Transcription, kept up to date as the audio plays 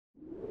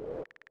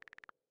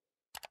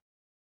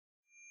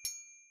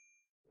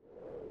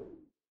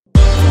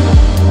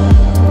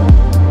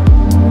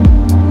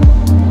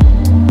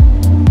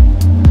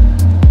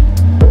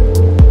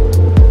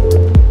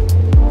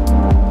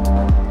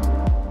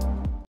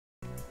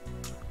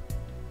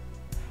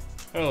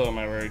Hello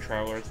my weary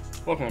travelers,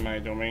 welcome to my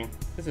domain.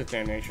 This is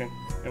Damnation,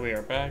 and we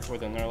are back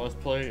with another Let's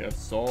Play of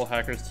Soul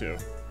Hackers 2.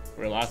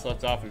 Where we last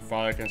left off, we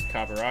fought against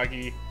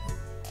Kaburagi,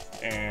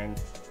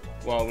 and,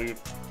 well, we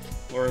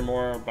learned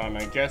more about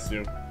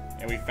Mangetsu,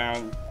 and we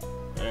found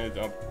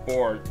a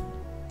board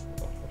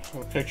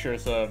with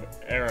pictures of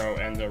Arrow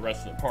and the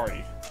rest of the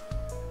party.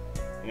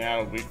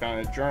 Now we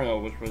found a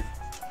journal which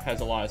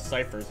has a lot of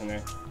ciphers in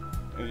it,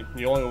 and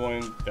the only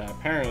one that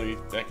apparently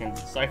that can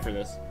decipher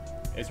this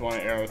is one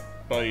of Arrow's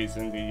buddies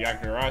in the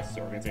Yakuratsu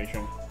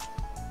organization,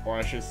 or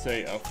I should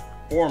say a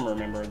former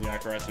member of the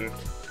Yakuratsu.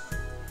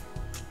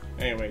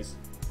 Anyways,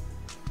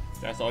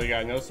 that's all you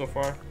gotta know so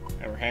far,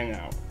 and we're heading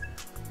out.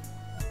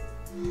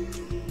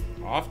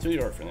 Off to the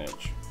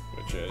orphanage,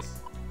 which is,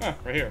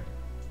 right here.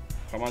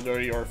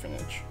 KOMADORI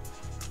Orphanage.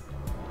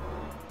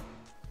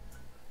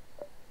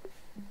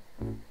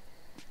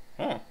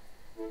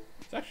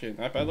 It's actually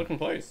not a bad looking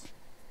place.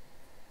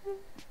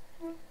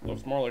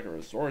 Looks more like a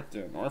resort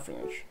than an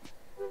orphanage.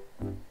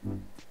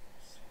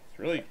 It's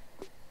really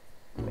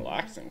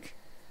relaxing.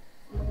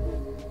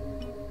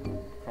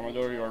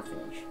 KOMADORI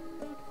Orphanage.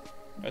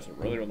 Has a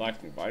really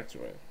relaxing vibe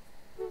to it.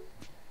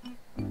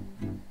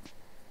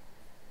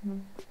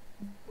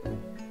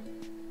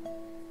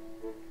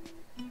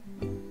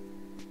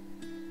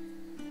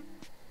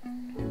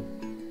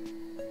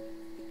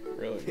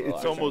 Really relaxing.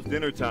 It's almost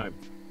dinner time.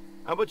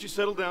 How about you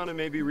settle down and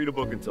maybe read a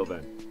book until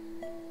then?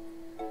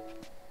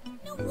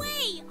 No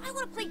way! I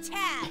want to play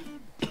tag!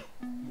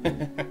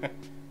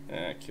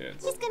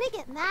 Kids. He's gonna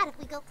get mad if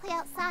we go play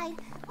outside.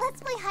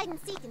 Let's play hide and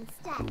seek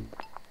instead.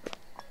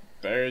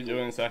 Better do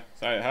it inside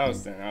the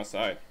house than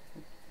outside.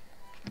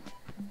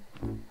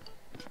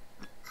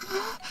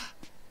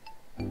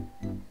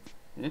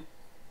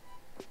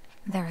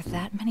 There are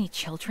that many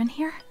children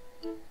here?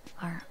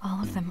 Are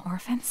all of them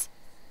orphans?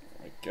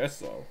 I guess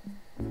so.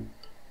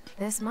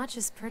 This much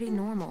is pretty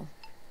normal.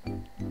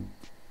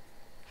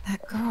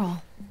 That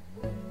girl.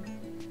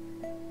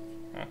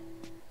 Huh?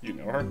 You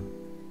know her?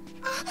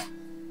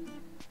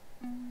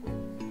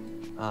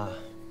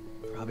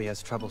 Probably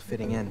has trouble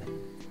fitting in.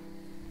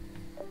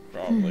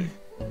 Probably.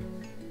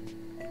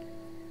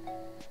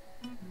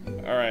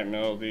 Alright,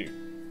 Melody.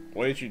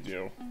 What did you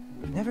do?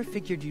 Never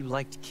figured you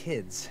liked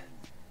kids.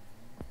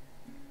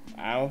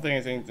 I don't think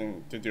it's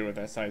anything to do with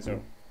that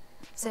Saizo.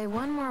 Say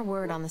one more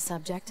word on the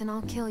subject and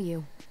I'll kill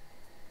you.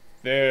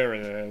 There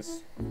it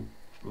is.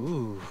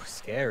 Ooh,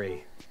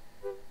 scary.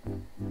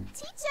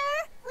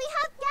 Teacher, we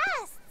have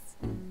guests.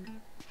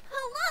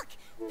 Oh look!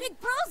 Big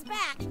Bro's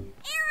back!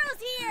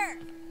 Arrow's here!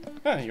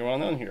 Huh, you're well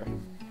known here.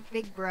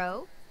 Big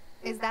bro?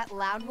 Is that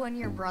loud one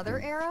your brother,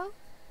 Arrow?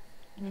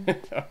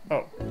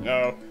 Oh,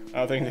 no. I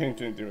don't think anything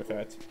to do with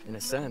that. In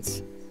a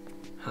sense,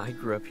 I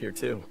grew up here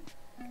too.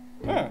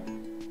 Huh.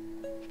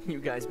 You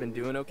guys been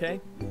doing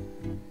okay?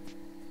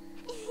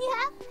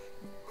 Yep.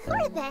 Who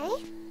are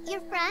they?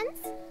 Your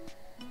friends?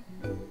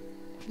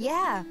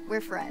 Yeah,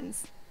 we're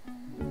friends.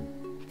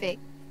 Fig,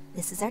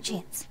 this is our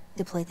chance.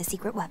 Deploy the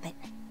secret weapon.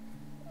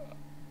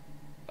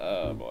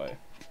 Oh boy.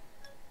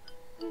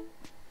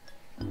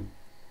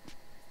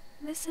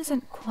 This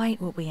isn't quite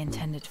what we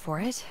intended for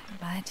it,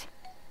 but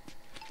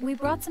we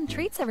brought some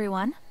treats,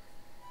 everyone.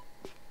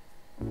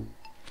 Wow,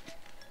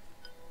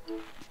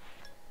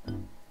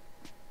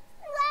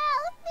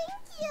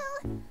 thank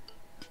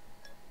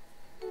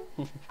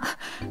you.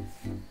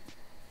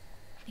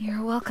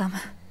 You're welcome.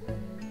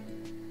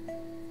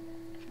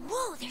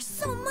 Whoa, there's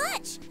so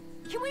much!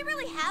 Can we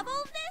really have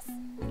all of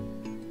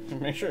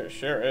this? Make sure to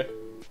share it.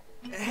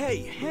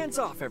 Hey, hands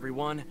off,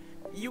 everyone.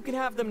 You can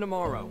have them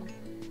tomorrow.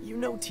 You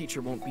know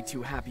teacher won't be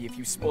too happy if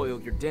you spoil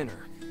your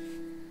dinner.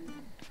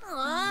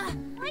 Aw,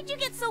 why'd you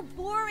get so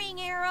boring,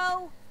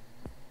 Arrow?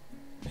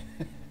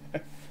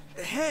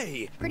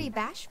 Hey! Pretty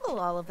bashful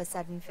all of a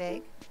sudden,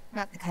 Fig.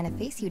 Not the kind of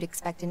face you'd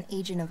expect an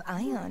agent of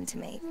Ion to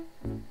make.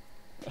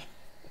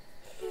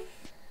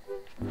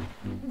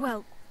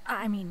 Well,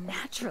 I mean,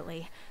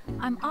 naturally.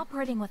 I'm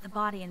operating with the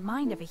body and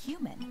mind of a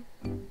human.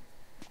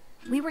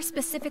 We were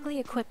specifically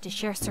equipped to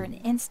share certain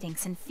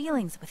instincts and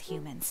feelings with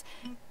humans.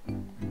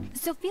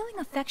 So feeling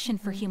affection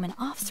for human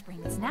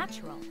offspring is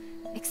natural,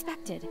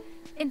 expected.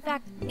 In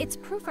fact, it's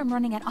proof I'm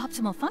running at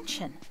optimal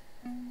function.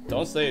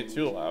 Don't say it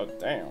too loud,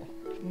 damn.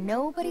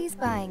 Nobody's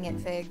buying it,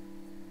 Fig.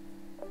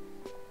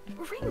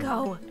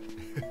 Ringo!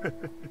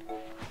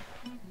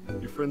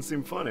 Your friends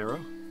seem fun,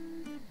 Arrow.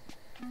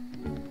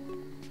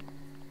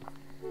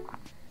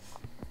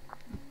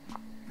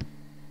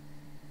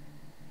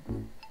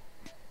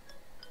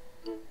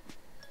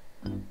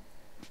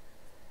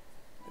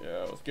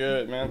 Yeah, it was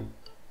good, man.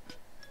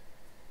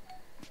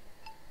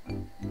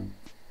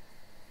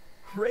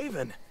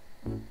 Raven!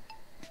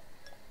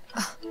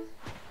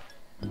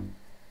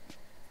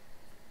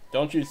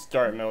 Don't you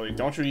start, Melody.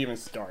 Don't you even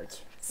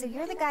start. So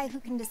you're the guy who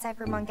can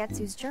decipher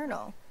Mangetsu's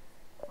journal.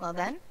 Well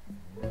then,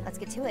 let's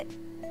get to it.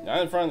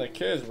 Not in front of the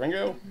kids,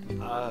 Ringo.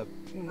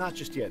 Not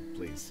just yet,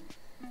 please.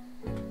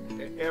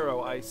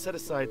 Arrow, I set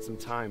aside some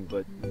time,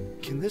 but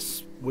can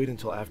this wait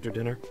until after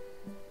dinner?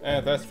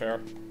 That's fair.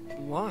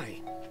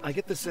 Why? I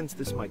get the sense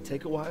this might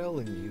take a while,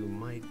 and you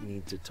might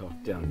need to talk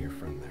down your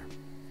friend there.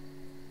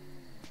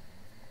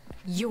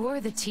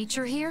 You're the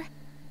teacher here?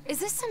 Is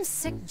this some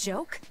sick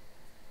joke?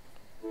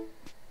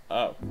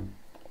 Oh.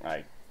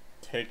 I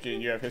take it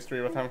you have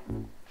history with him?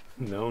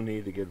 No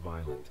need to get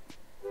violent.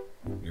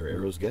 You're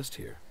Arrow's guest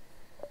here.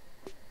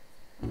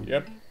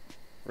 Yep.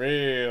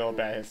 Real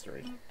bad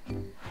history.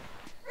 I'm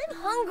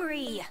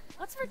hungry.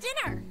 What's for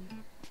dinner?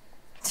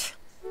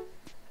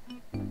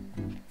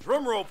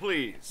 Drum roll,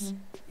 please.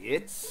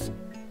 It's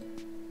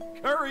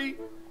curry.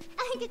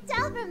 I can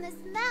tell from the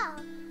smell.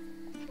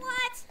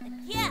 What?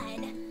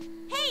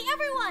 Again? Hey,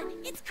 everyone!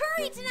 It's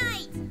curry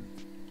tonight!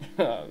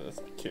 This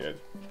kid.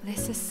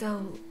 This is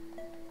so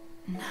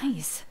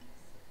nice.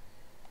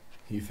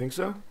 You think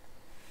so?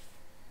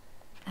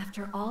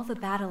 After all the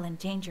battle and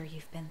danger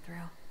you've been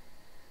through,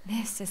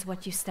 this is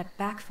what you stepped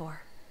back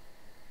for.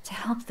 To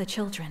help the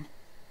children.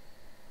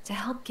 To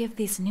help give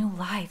these new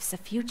lives a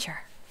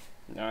future.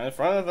 Not in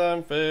front of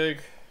them,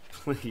 Fig.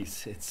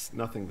 Please, it's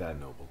nothing that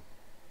noble.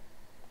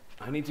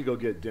 I need to go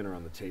get dinner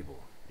on the table.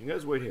 You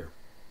guys wait here.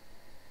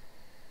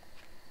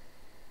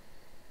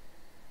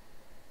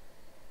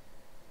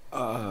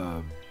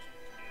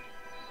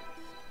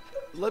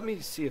 Let me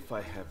see if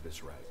I have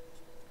this right.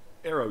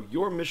 Arrow,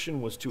 your mission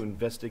was to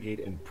investigate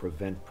and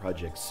prevent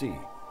Project C.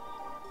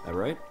 That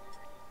right?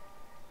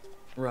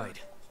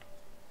 Right.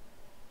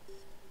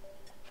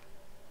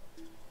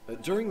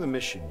 During the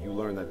mission, you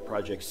learn that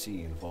Project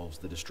C involves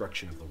the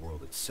destruction of the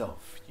world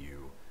itself.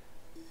 You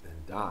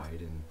then died,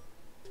 and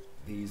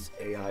these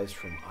AIs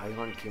from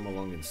Ion came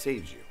along and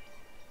saved you.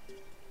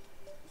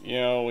 You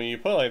know, when you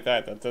put it like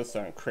that, that does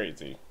sound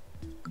crazy.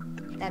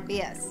 That'd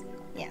be us.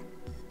 Yeah.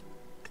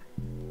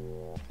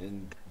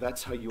 And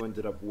that's how you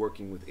ended up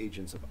working with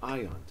agents of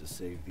Ion to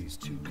save these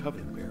two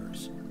Covenant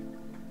bearers.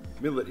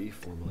 Milady,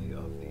 formerly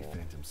of the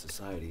Phantom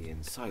Society,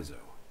 and Saizo.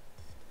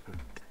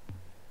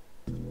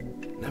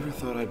 Never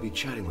thought I'd be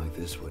chatting like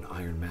this with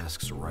Iron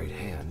Mask's right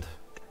hand.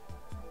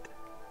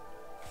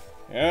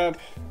 Yep,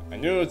 I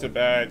knew it was a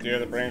bad idea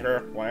to bring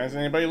her. Why doesn't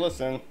anybody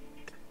listen?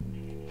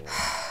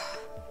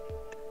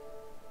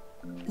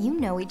 You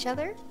know each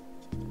other?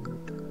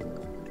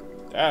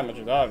 That much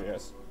is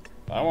obvious.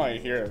 But I want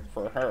to hear it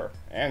for her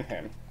and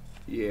him.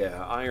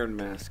 Yeah, Iron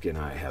Mask and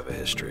I have a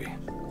history.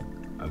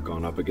 I've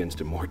gone up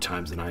against him more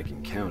times than I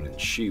can count, and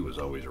she was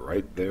always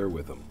right there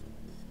with him.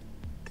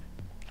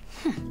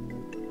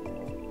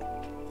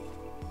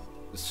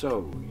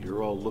 So,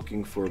 you're all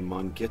looking for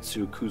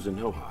Mangetsu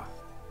Kuzunoha,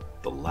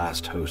 the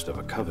last host of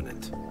a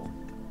Covenant.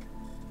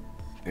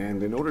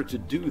 And in order to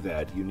do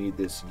that, you need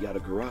this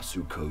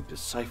Yatagarasu code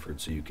deciphered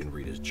so you can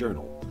read his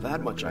journal.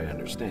 That much I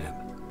understand.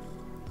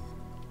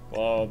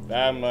 Well,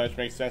 that much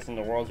makes sense in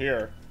the world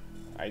here.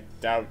 I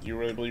doubt you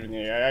really believe in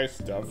the AI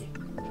stuff.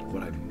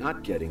 What I'm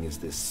not getting is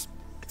this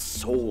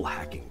soul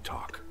hacking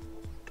talk.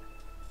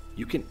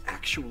 You can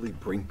actually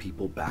bring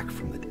people back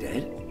from the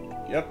dead?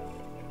 Yep.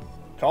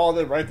 Called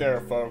it right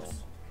there,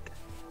 folks.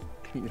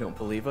 You don't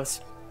believe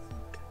us?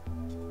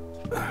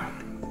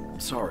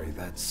 Sorry,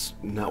 that's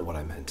not what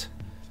I meant.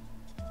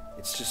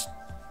 It's just...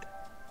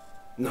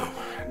 No,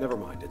 never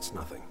mind, it's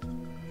nothing.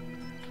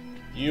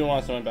 You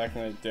want someone back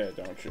from the dead,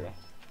 don't you?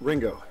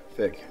 Ringo,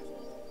 Vic,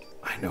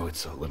 I know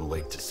it's a little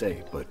late to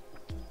say, but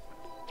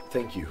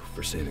thank you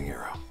for saving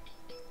Arrow.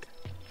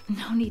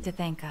 No need to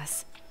thank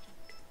us.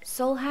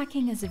 Soul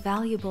hacking is a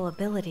valuable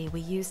ability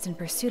we used in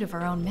pursuit of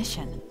our own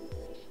mission.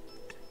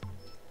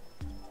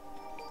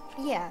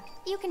 Yeah,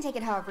 you can take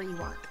it however you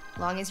want,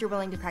 long as you're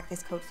willing to crack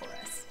this code for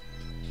us.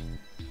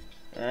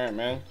 Alright,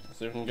 man. Let's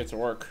see if we can get to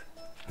work.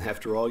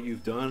 After all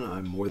you've done,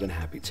 I'm more than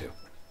happy to.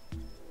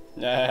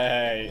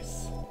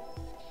 Nice.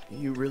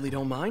 You really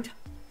don't mind?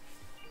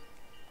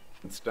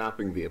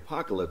 Stopping the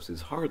apocalypse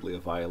is hardly a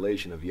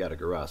violation of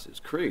Yatagarasu's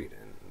creed,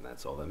 and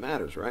that's all that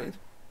matters, right?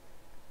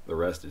 The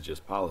rest is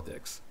just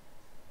politics.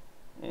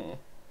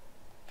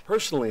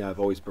 Personally, I've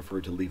always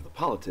preferred to leave the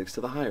politics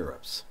to the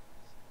higher-ups.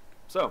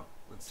 So,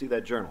 let's see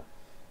that journal.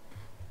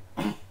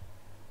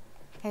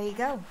 Here you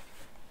go.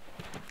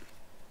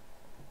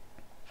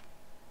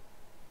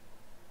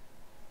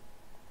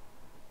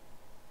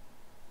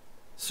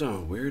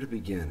 So, where to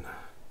begin?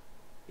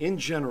 In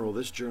general,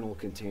 this journal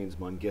contains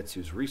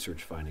Mangetsu's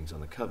research findings on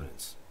the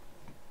Covenants.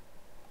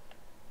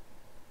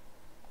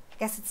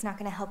 Guess it's not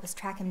gonna help us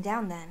track him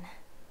down then.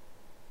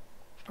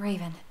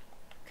 Raven,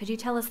 could you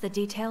tell us the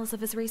details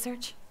of his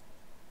research?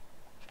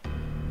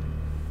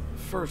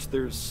 First,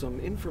 there's some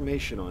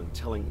information on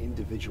telling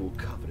individual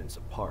Covenants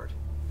apart.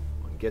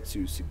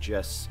 Mangetsu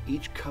suggests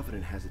each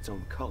Covenant has its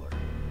own color.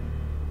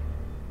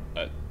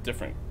 A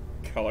different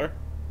color?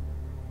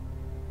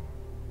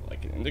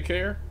 Like an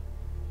indicator?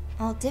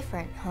 All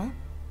different, huh?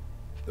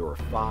 There are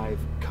 5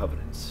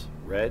 Covenants: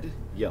 red,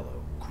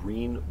 yellow,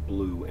 green,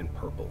 blue, and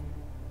purple.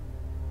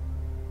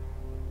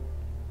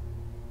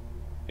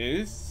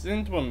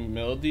 Isn't what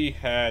Melody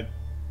had...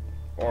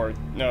 Or,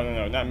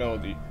 no, not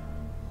Melody.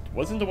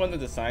 Wasn't the one that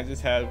the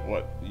scientists had,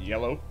 what,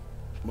 yellow?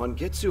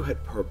 Mangetsu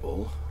had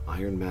purple,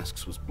 Iron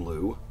Mask's was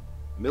blue,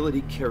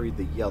 Milady carried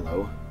the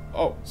yellow,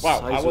 Oh,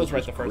 wow, I Saizo's was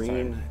right the first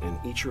green, time. and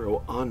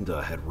Ichiro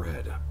Anda had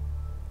red.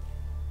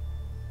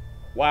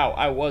 Wow,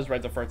 I was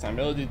right the first time.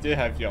 Melody did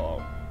have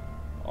yellow.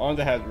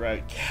 Onda had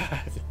red.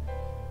 God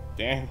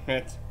damn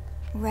it.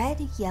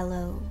 Red,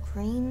 yellow,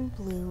 green,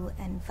 blue,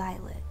 and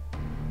violet.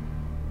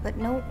 But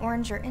no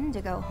orange or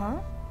indigo, huh?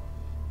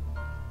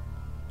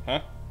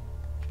 Huh?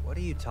 What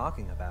are you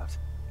talking about?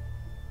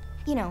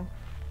 You know,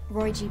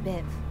 Roy G.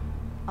 Biv.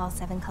 All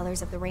 7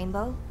 colors of the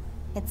rainbow.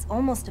 It's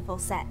almost a full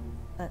set,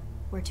 but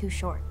we're too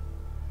short.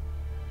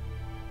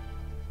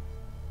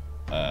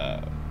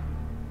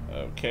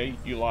 Okay,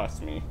 you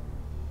lost me.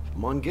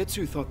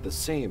 Mangetsu thought the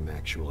same,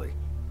 actually.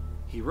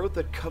 He wrote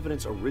that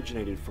covenants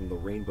originated from the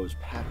rainbow's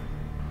pattern.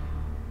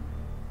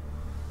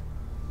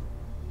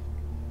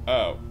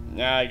 Oh,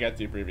 now I got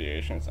the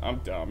abbreviations. I'm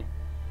dumb.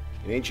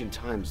 In ancient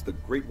times, the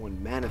Great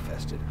One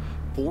manifested,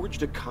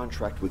 forged a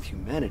contract with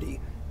humanity,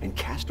 and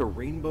cast a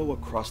rainbow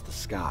across the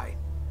sky.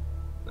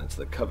 That's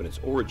the covenant's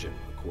origin,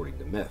 according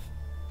to myth.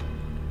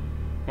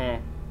 So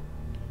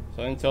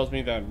then it tells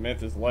me that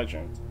myth is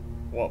legend.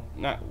 Well,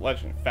 not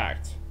legend,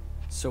 fact.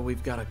 So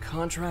we've got a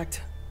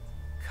contract,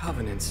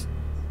 covenants,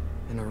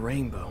 and a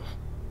rainbow.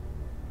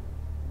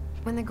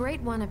 When the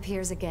Great One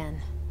appears again,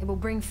 it will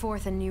bring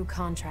forth a new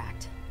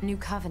contract, new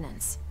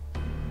covenants.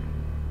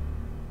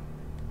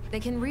 They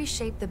can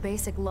reshape the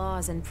basic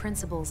laws and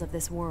principles of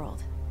this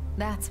world.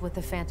 That's what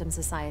the Phantom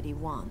Society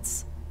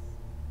wants.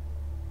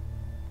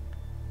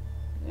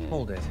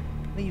 Hold it.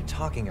 What are you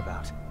talking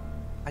about?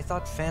 I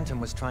thought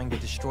Phantom was trying to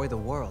destroy the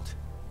world.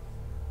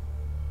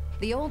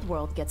 The old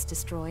world gets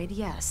destroyed,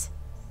 yes.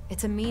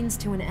 It's a means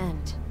to an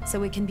end,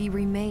 so it can be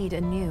remade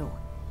anew.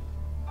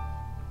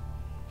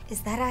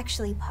 Is that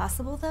actually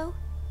possible, though?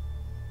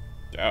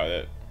 Doubt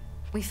it.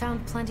 We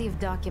found plenty of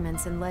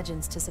documents and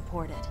legends to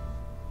support it.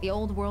 The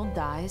old world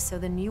dies, so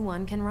the new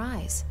one can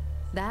rise.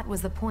 That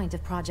was the point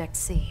of Project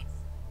C.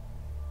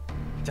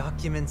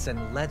 Documents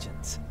and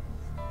legends.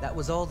 That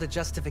was all the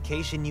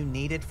justification you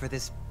needed for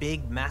this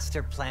big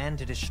master plan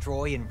to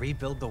destroy and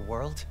rebuild the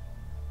world?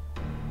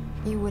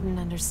 You wouldn't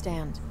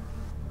understand.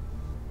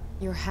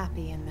 You're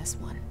happy in this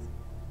one.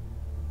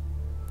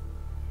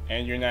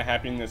 And you're not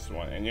happy in this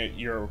one, and yet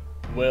you're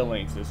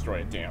willing to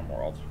destroy a damn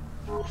world.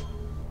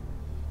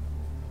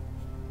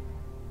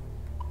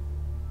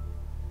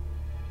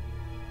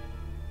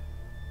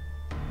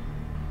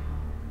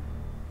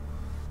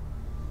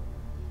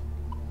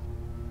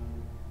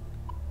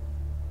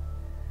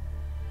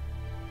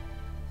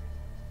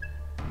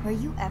 Were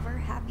you ever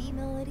happy,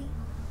 Melody?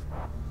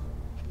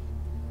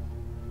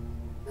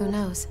 Who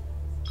knows?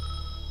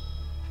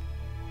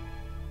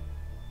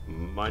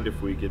 Mind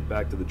if we get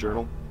back to the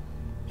journal?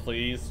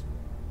 Please?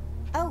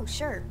 Oh,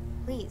 sure.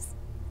 Please.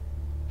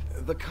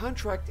 The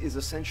contract is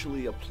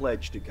essentially a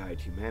pledge to guide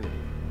humanity,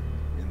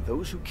 and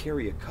those who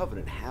carry a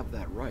covenant have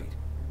that right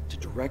to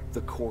direct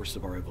the course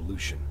of our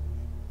evolution.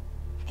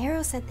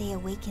 Arrow said they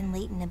awaken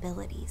latent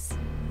abilities.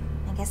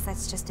 I guess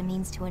that's just a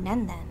means to an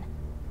end then.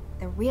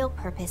 The real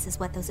purpose is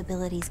what those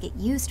abilities get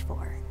used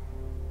for.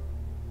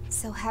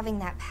 So having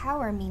that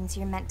power means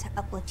you're meant to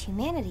uplift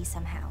humanity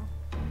somehow.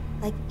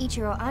 Like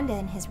Ichiro Anda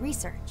and his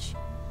research.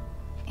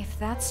 If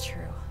that's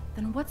true,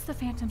 then what's the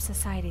Phantom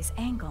Society's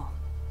angle?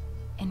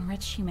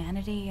 Enrich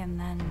humanity and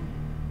then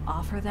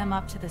offer them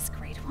up to this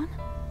Great One?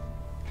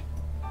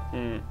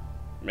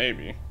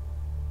 Maybe.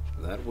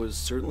 That was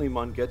certainly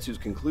Mangetsu's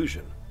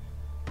conclusion.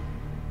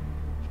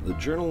 The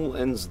journal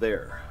ends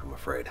there, I'm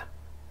afraid.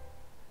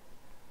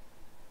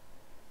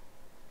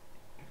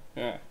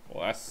 Yeah,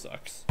 well that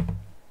sucks.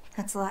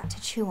 That's a lot to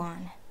chew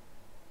on.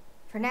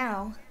 For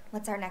now,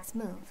 what's our next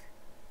move?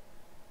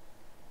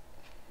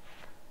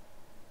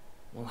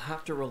 We'll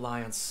have to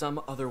rely on some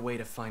other way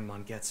to find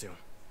Mangetsu.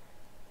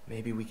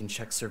 Maybe we can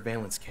check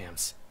surveillance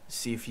cams,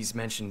 see if he's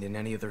mentioned in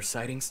any of their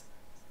sightings.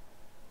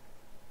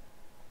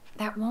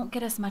 That won't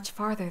get us much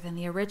farther than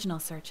the original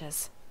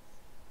searches.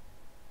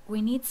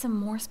 We need some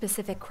more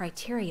specific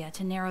criteria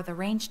to narrow the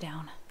range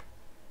down.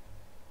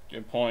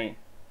 Good point.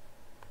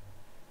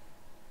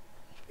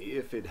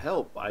 If it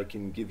help, I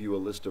can give you a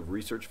list of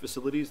research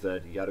facilities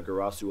that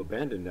Yatagarasu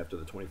abandoned after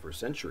the 21st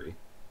century.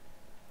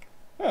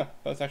 Huh,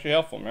 that's actually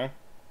helpful, man.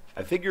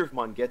 I figure if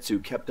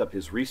Mangetsu kept up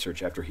his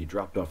research after he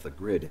dropped off the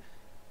grid,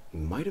 he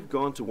might have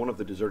gone to one of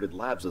the deserted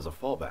labs as a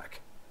fallback.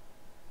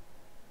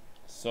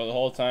 So the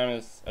whole time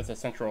as a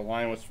central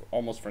line was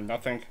almost for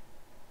nothing?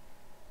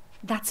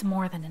 That's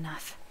more than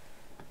enough.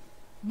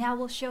 Now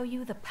we'll show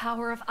you the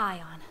power of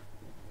Ion.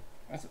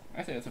 I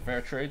think that's a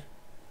fair trade.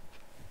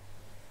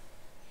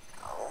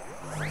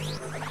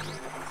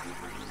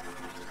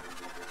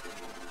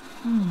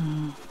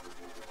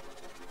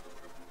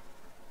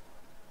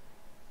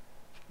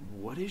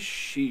 What is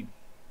she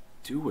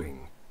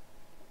doing?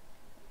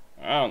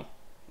 I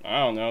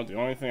don't know. The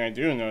only thing I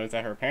do know is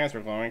that her pants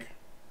are glowing.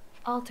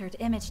 Altered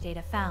image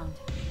data found.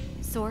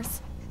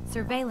 Source,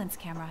 surveillance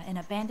camera in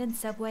abandoned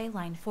subway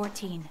line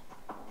 14.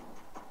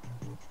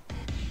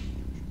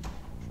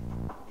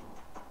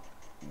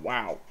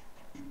 Wow.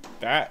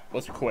 That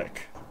was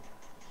quick.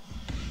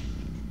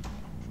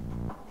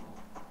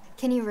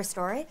 Can you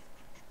restore it?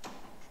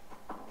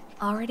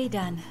 Already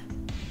done.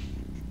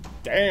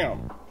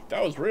 Damn,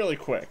 that was really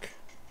quick.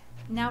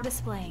 Now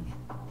displaying.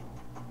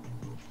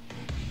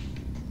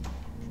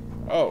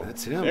 Oh,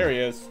 that's him. There he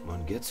is.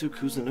 Mangetsu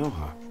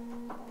Kuzunoha.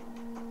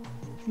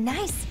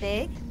 Nice,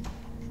 Fig.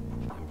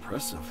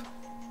 Impressive.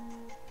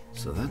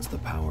 So that's the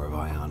power of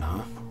Ion,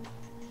 huh?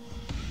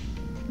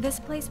 This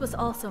place was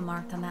also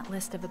marked on that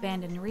list of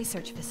abandoned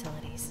research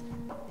facilities.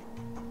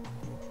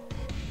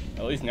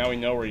 At least now we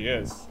know where he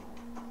is.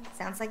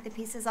 Sounds like the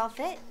pieces all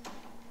fit.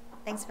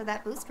 Thanks for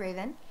that boost,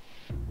 Raven.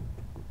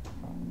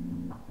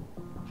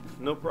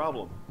 No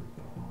problem.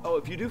 Oh,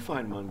 if you do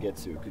find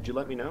Mangetsu, could you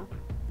let me know?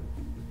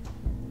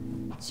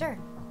 Sure.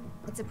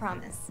 It's a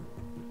promise.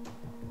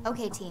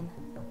 Okay, team.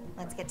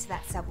 Let's get to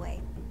that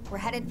subway. We're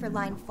headed for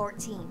line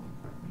 14.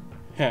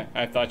 Heh,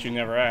 I thought you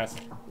never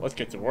asked. Let's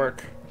get to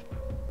work.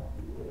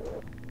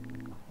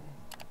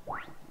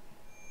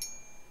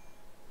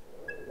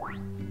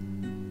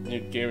 New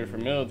gateway for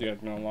middle has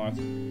been unlocked.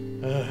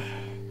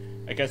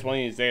 I guess one of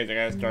these days I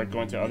gotta start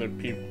going to other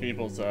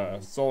people's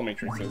soul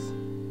matrices.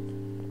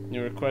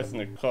 New request in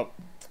the club.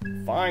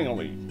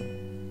 Finally!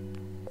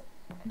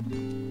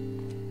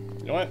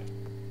 You know what?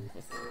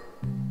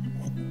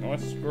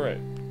 Screw it.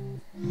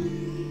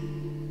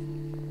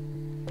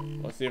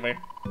 Let's see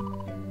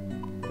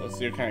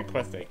what kind of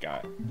quest they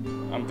got.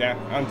 I'm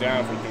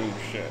down for doing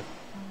shit.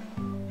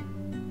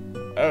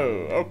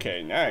 Oh,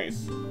 okay,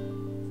 nice.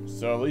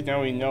 So at least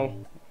now we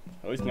know.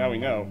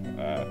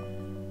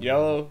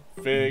 Yellow,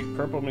 Fig,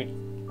 purple,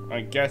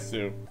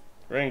 Mangetsu,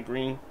 red and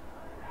green.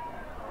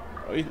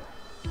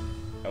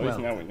 At least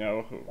now we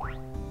know who.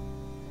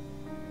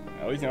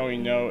 At least now we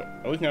know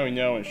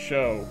and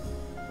show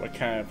what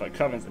kind of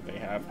covenants that they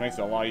have. Makes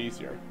it a lot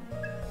easier.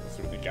 Let's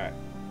see what they got.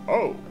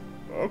 Oh,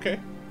 okay.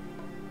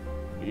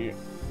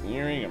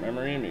 Hearing a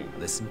memory of me.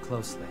 Listen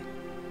closely.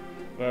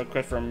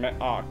 Quest for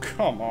oh,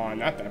 come on,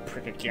 not that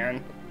prick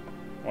again.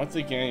 Once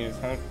again, he is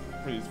hunting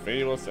for these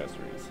valuable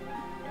accessories.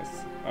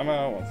 Yes,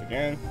 somehow, once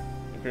again,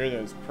 it appears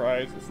that his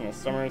prize is in the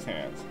summoner's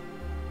hands.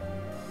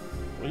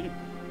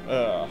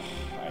 I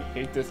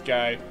hate this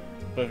guy,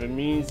 but if it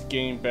means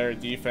getting better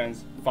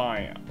defense,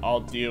 fine, I'll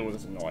deal with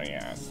this annoying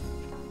ass.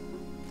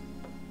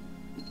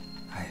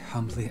 I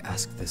humbly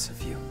ask this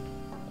of you.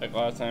 Like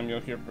last time,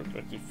 you'll hear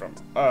perspective from.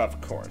 Of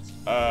course.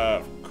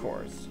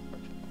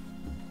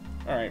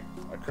 Alright,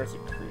 accursed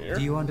creator.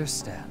 Do you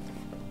understand?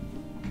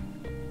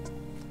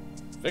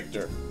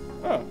 Victor.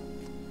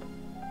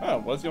 Oh,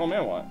 what does the old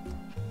man want?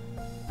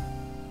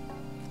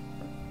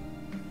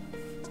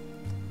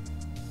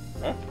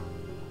 Huh?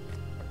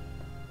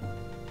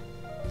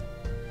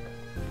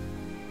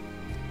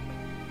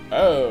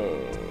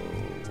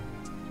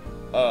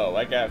 Oh,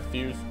 I got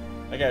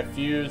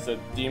fused a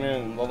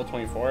demon level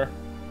 24.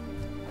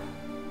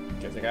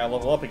 Guess I gotta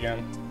level up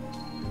again.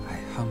 I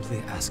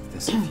humbly ask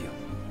this of you.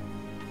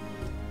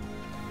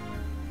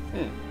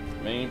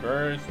 Many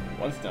birds,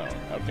 one stone.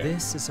 Okay.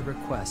 This is a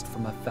request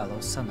from a fellow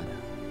summoner.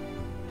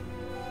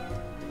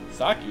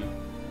 Saki.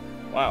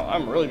 Wow,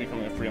 I'm really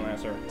becoming a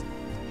freelancer.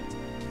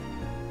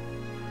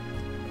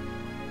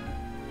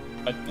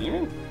 A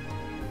demon?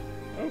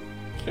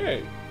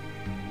 Okay.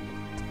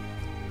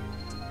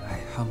 I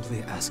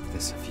humbly ask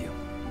this of you.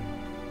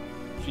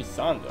 She's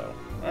Sando.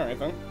 Alright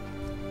then.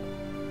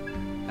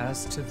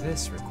 As to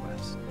this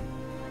request.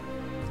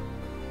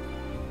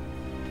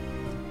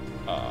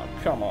 Oh,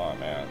 come on,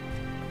 man.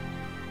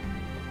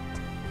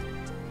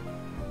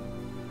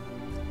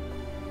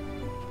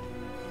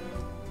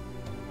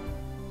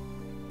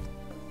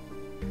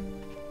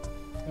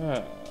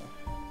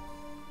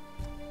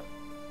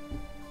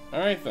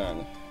 Alright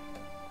then.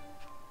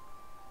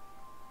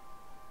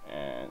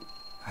 And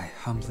I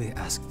humbly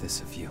ask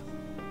this of you.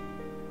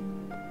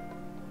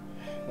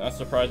 not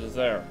surprises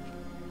there.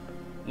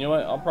 You know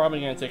what? I'm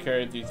probably gonna take care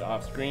of these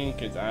off screen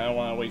because I don't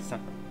want to waste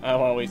time. I don't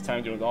want to waste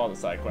time doing all the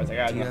side quests. I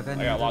got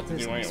a lot to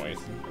do anyways.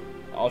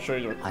 I'll show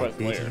you the request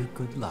later. I bid you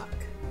good luck.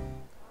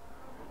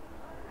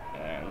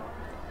 And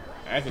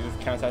I think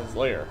this counts as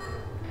later.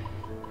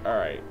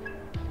 Alright.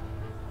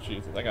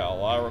 Jesus, I got a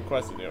lot of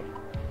requests to do.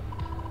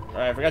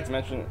 Alright, I forgot to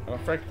mention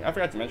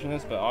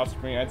this, but off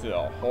screen I did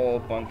a whole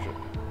bunch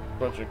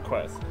of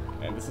quests.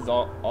 And this is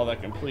all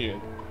that completed.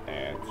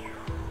 And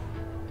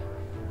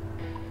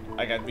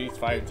I got these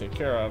 5 to take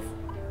care of.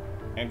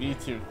 And these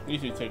two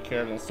take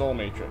care of the soul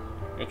matrix.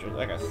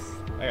 I got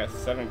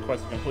 7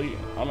 quests to complete.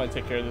 I'm gonna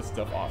take care of this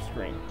stuff off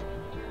screen.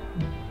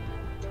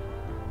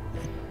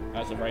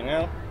 As of right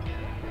now,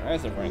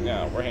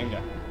 we're heading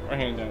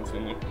down to the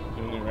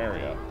new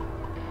area.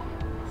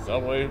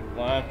 Subway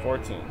line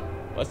 14.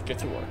 Let's get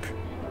to work.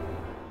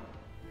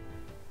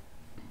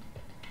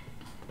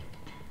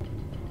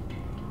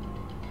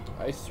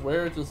 I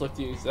swear it just looked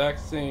the exact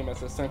same as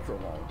the central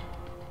line.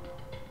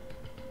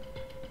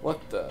 What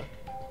the?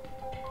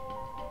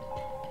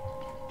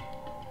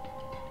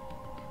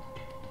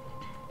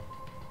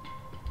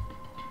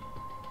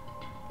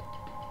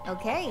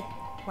 Okay,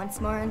 once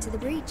more into the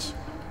breach.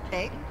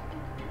 Big?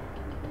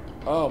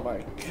 Oh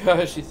my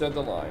gosh, she said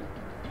the line.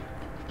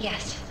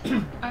 Yes,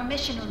 our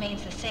mission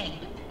remains the same.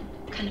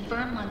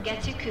 Confirm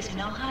Mangetsu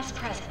Kuzunoha's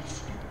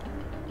presence.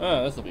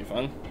 Oh, this'll be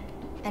fun.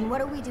 And what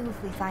do we do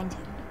if we find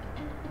him?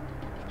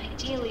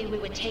 Ideally, we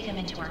would take him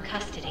into our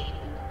custody.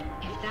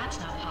 If that's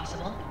not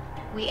possible,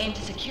 we aim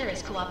to secure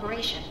his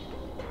cooperation.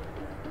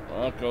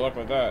 Well, good luck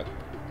with that.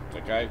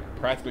 The guy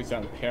practically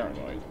sounds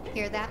paranoid.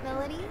 Hear that,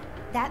 Melody?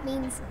 That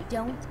means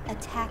don't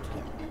attack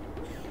him.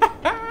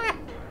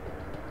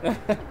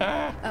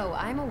 Oh,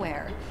 I'm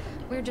aware.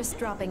 We're just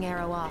dropping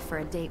Arrow off for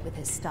a date with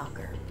his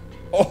stalker.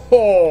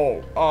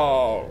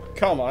 Oh,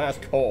 come on, that's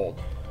cold.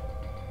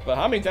 But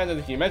how many times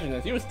did he mention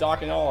this? He was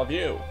stalking all of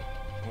you.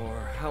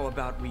 Or how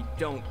about we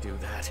don't do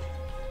that?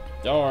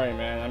 Don't worry,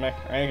 man.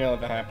 I ain't gonna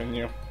let that happen to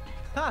you.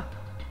 Ha!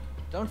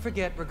 Don't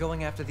forget we're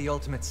going after the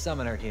ultimate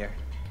summoner here.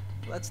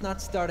 Let's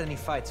not start any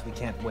fights we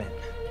can't win.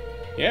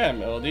 Yeah,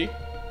 Melody.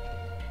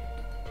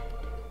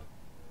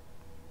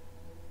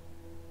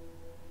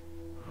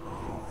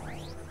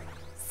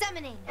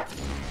 Summoning.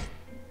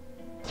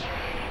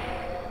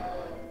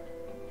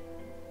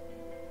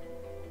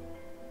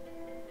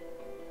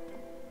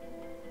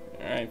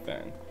 Alright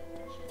then.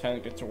 Time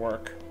to get to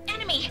work.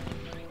 Enemy!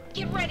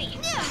 Get ready! You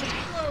know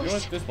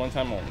what? This one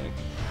time only.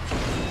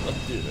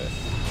 Let's do this.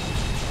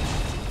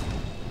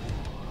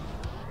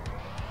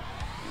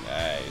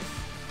 Nice.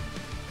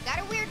 Got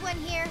a weird one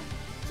here.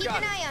 Keep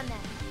an eye on that.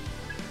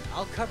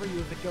 I'll cover you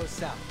if it goes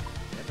south.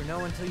 Never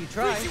know until you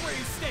try. Freeze you where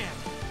you stand.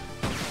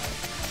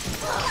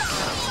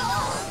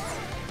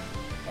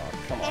 Oh,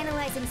 come on.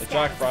 Analyzing The status.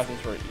 Jack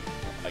Frostings were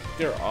like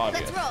they're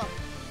obvious. Let's roll.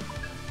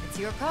 It's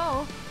your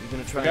call. You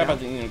gonna try Forgot it about out?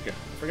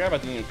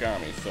 the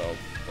Inugami, so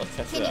let's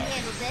test Can it you out.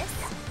 handle this?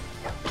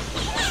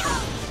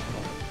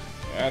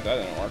 Yeah, that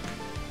didn't work.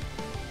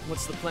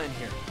 What's the plan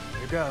here?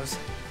 Here goes.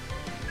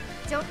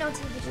 Don't know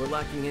till you. We're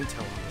lacking intel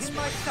on this In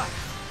one. my sight.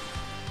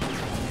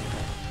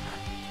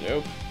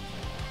 Nope.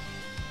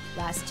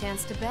 Last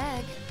chance to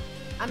beg.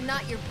 I'm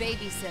not your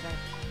babysitter.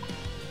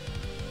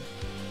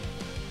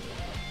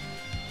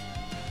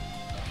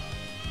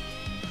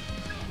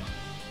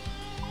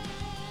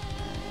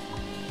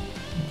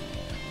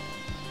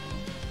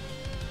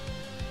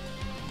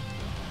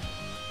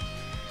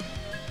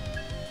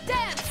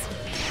 Dance!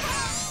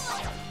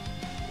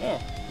 Oh,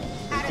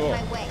 Out cool. of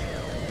my way.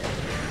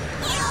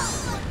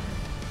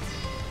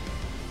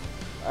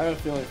 I have a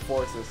feeling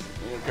forces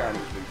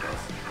Inugami's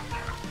weakness.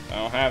 I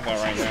don't have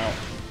that right now.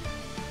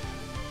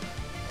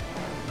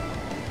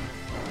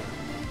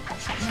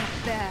 Not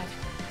bad.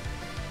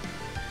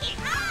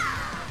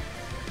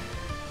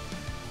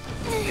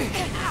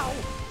 Ow!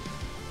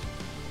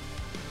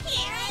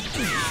 Here I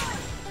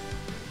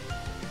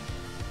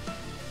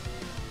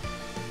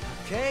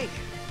Okay,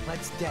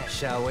 let's dash,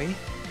 shall we? go.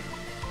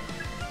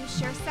 You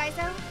sure,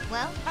 Saizo?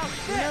 Well,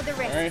 you know the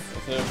risk. Alright,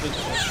 so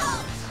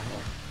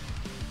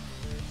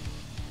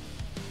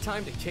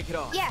Time to kick it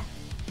off. Yeah.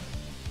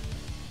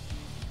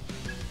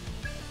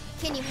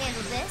 Can you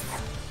handle this?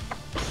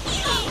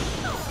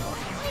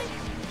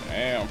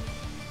 damn.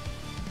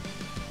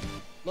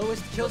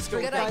 Lowest kill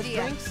streak Good guys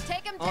idea. drinks.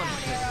 Take him On down,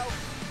 it. Arrow.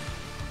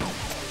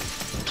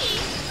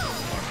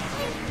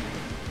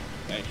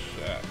 Nice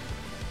shot.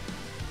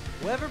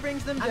 Whoever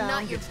brings them I'm down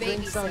not your gets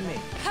drinks on me.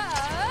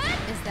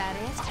 babysitter. Is that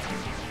it?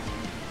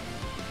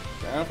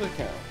 Down for the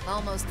count.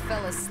 Almost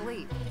fell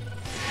asleep.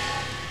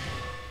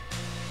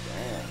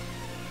 Damn.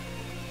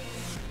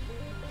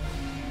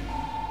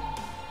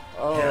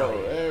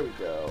 Oh, there we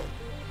go.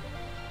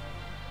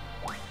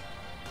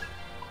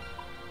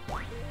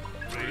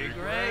 Pretty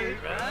great,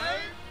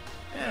 right?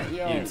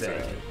 Yeah, you take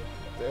it.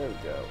 There we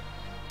go.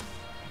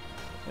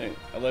 Hey,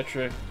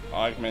 electric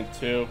augment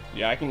 2.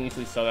 Yeah, I can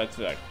easily sell that to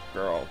that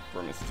girl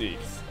for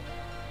Mystiques.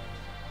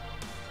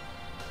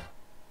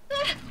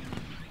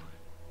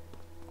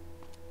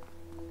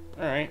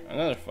 Alright,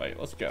 another fight.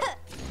 Let's go.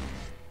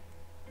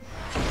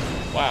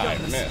 Wow, I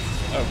missed.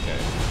 Okay.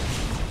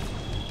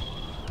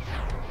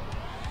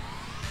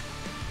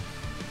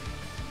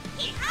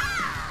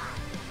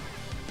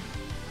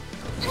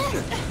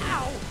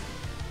 Ow!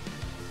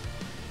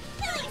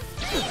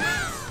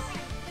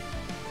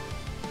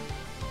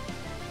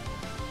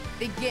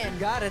 Begin.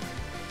 Got it.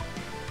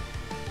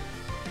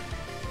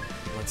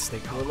 Let's stay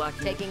calm. We're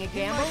lacking. Taking a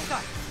gamble?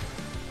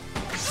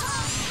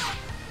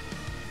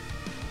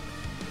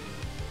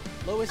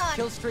 Lowest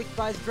kill streak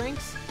buys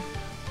drinks.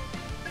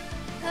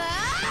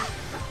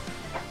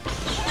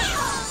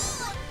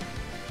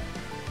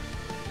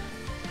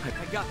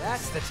 I got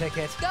That's the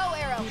ticket. Go,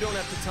 Arrow. You don't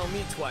have to tell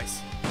me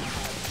twice.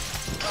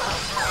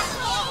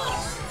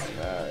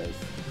 Nice.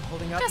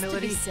 Holding up, Just to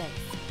Melody. be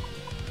safe.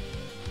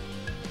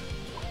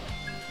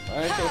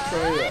 I shall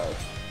try it out.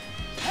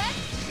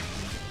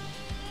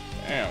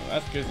 Damn,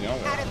 that's good young.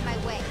 Out of my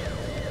way.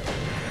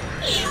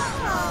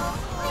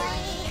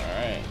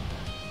 Alright.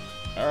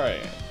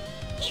 Alright.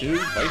 2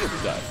 bites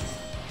of dust.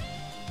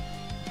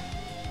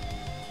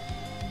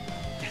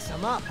 Guess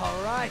I'm up,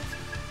 alright.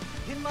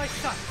 In my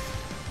sight.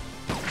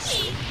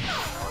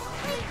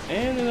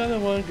 And another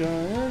one gone,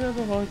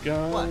 another one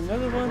gone, What?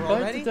 another one We're all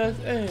bites ready? of dust.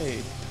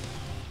 Hey.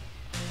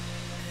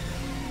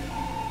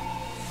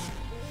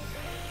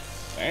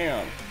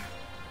 Damn.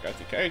 got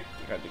the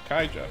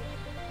Kaija.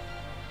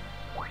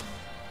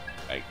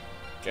 I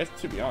guess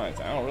to be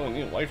honest, I don't really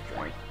need a life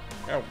drink.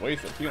 I got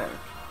ways of healing.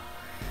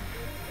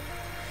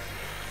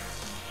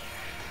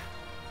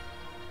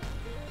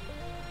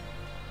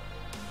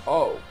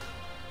 Oh,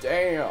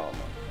 damn.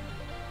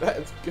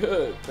 That's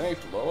good. Thanks,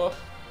 Loa.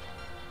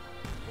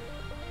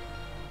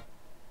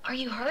 Are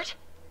you hurt?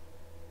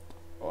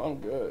 Oh,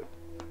 I'm good.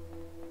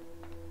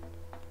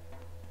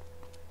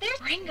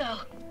 There's Ringo.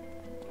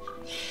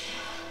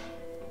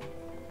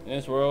 In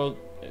this world,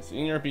 it's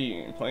in your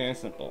being, plain and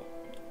simple.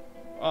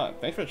 Ah,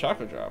 thanks for the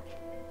chocolate drop.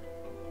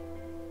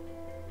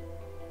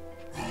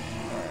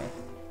 Alright.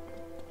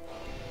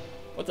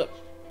 What's up?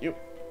 You.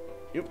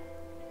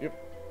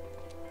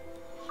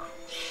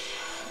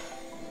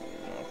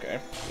 Okay,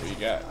 what do you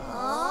got?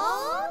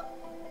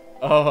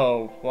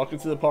 Oh, welcome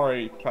to the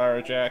party,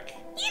 Pyro Jack.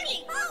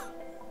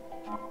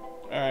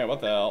 Alright, what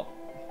the hell?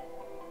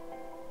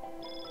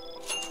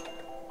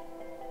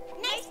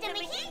 Nice to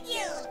meet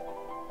you.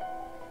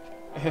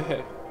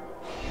 Hey,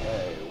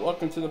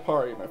 welcome to the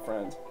party, my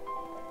friend.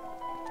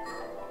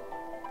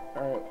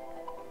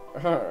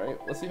 Alright,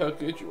 let's see how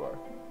good you are.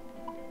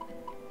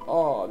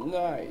 Oh,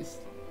 nice.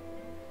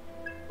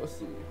 Let's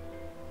see.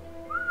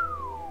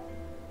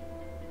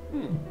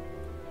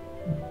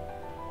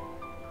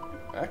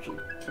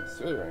 Actually,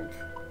 considering.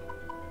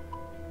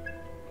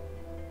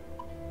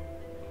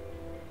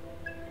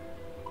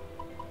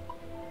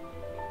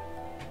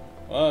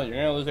 Well, you're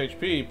gonna lose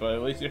HP, but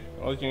at least you're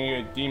gonna get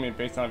a demon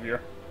based on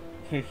your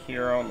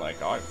own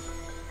like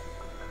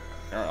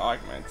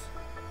augment.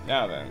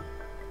 Now then.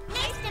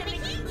 Nice to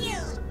meet you.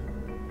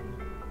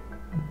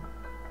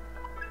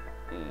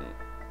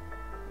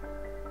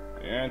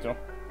 Yeah, Angel.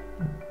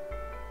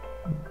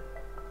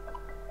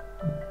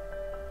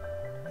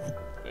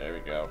 There we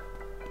go.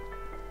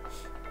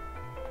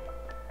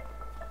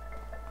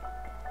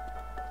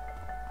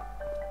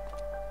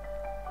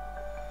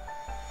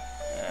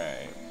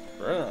 Alright,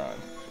 burn on.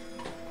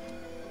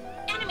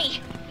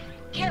 Enemy!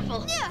 Careful.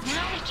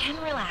 Now we can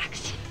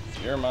relax.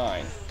 You're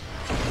mine.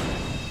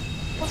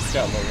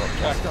 Got a little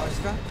rough.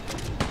 Starstruck?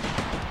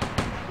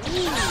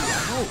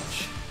 Ouch!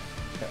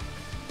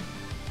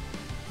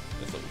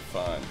 This'll be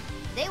fun.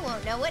 They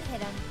won't know what hit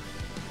them.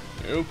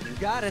 Nope. You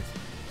got it.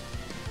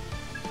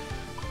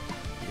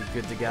 Be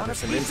good to gather Want a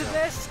some piece of intel.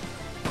 this?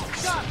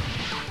 Stop!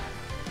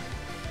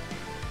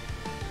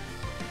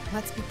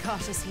 Let's be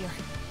cautious here.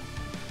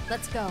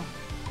 Let's go.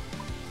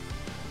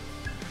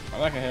 I'm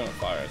not gonna hit him with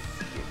fire.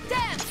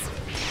 Dance!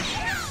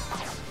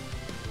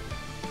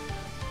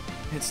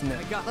 It's no.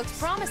 Looks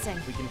promising.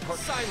 We can part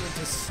silent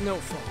as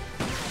snowfall.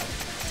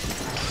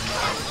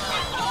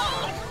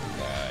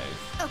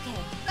 Nice. Okay,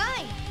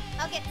 fine.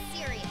 I'll get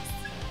serious.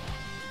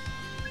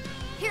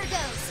 Here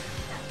goes.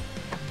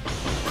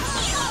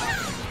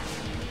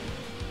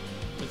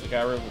 There's a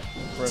guy ripping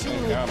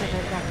down me.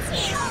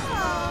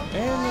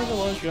 And another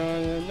one's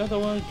gone. Another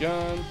one's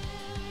gone.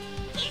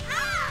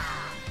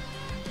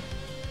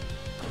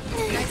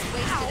 Nice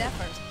wasted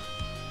effort.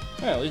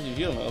 Yeah, at least you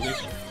heal him. At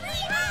least.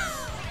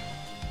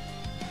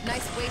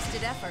 Nice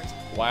wasted effort.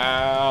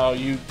 Wow,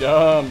 you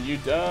dumb. You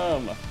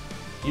dumb,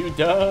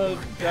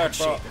 Jack.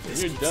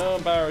 You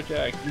dumb, Pyro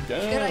Jack. You dumb.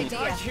 Good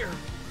idea.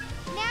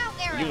 Now,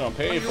 Arrow. You gonna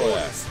pay for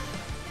that.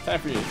 Time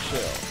for you to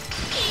chill.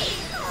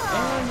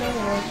 And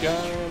another one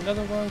gone.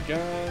 Another one gone.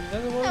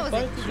 Another That one was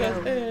bites a the dust.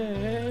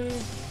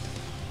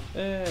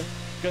 Hey,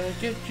 gonna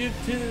get you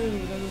too.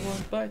 Another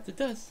one bites the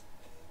dust.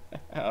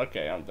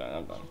 Okay, I'm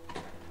done.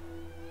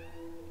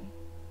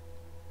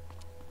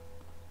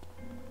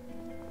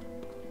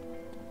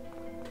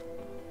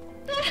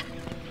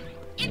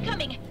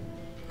 Incoming!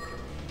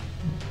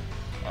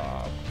 Come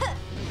on.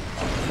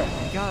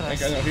 Got Ain't us.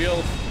 got no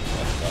heals.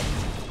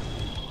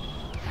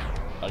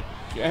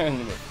 Again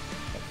with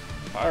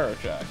Pyro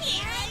Jack.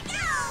 Here I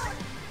go.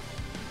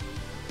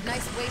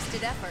 Nice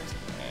wasted effort.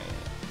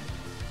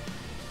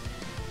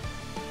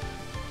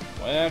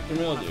 One after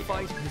mildew.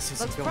 Fight. This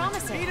isn't Looks going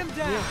promising. Beat him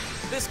down. Yeah,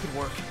 this could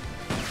work.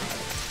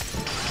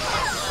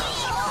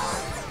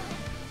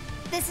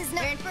 This is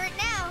not for it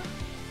now.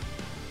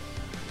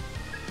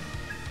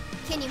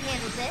 Can you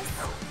handle this?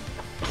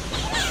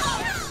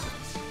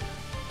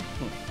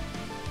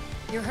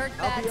 You're hurt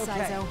I'll bad, be okay.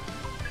 Saizo.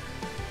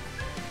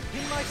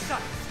 In my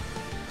sights.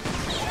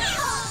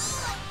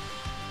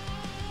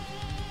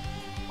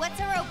 What's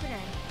our opener?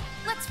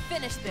 Let's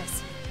finish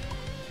this.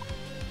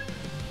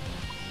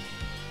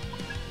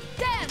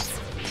 Dance!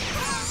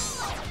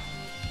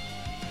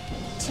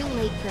 Too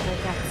late for their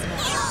guts now.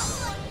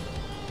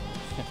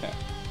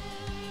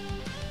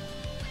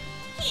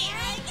 Here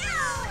I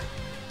go.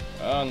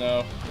 Oh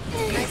no.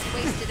 Nice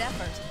wasted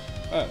effort.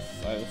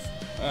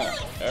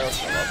 Arrows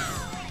come up.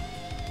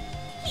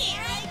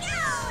 Here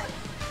I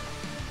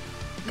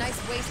Nice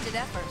wasted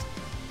effort.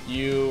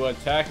 You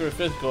attack her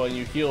physical and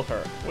you heal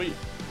her. Wait.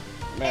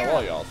 Man,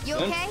 all y'all. go. You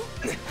okay?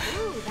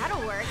 Ooh,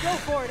 that'll work. Go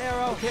for it,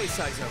 Arrow. Okay,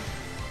 Saizo.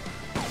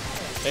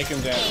 Take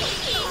him down.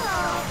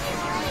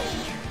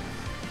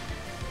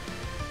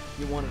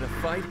 You wanted a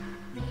fight?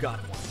 You got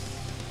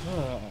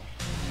one.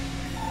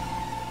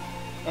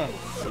 Oh,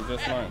 he's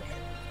just mine.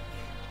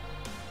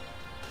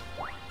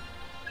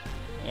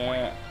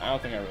 Yeah, I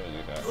don't think I really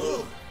need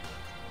that.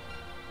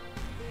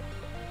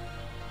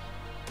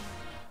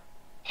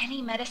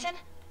 Any medicine?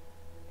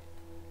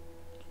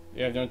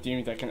 Yeah, no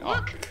demons that can.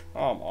 Look.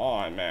 Oh, come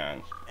on,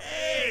 man.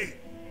 Hey!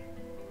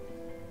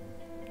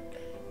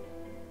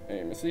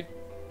 Hey, Missy.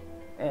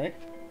 Alright.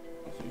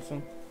 Let's see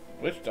some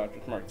Witch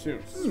Doctor's Mark II.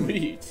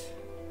 Sweet.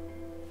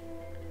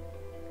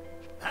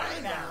 I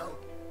know.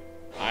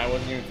 I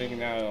wasn't even thinking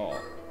that at all.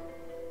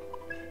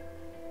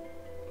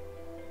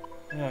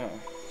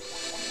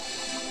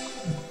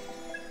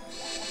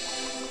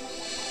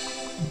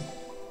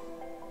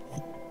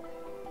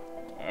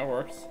 That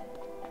works.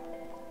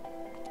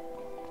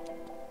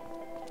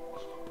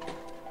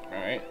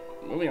 Alright,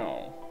 moving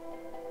on.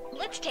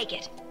 Let's take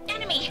it.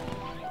 Enemy!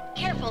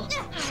 Careful.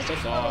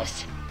 Piss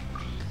off.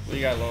 What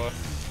you got, Lois?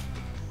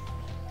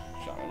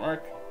 Shaman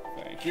Mark.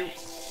 Thank you.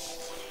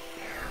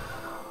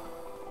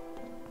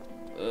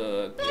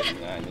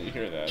 I need to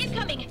hear that.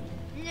 Incoming!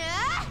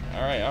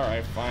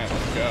 Alright, fine,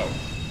 let's go.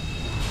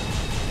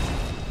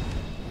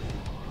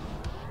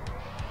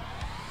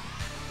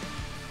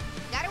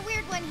 Got a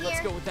weird one here.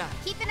 Let's go with that.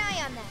 Keep an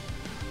eye on that.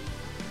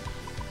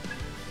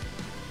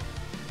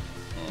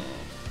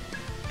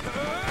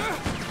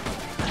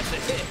 That's a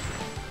hit.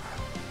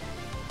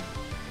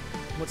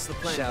 What's the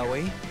plan? Shall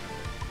we?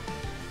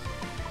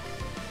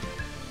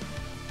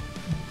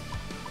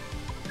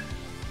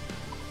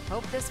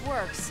 Hope this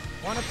works.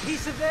 Want a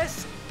piece of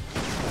this?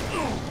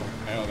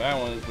 I know that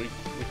one is weak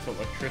to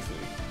electricity.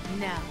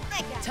 Now,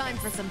 I got time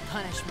for some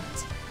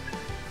punishment.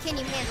 Can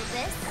you handle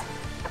this?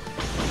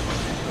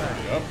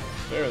 Yup,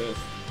 there it is.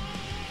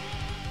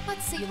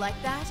 Let's see. You like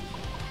that?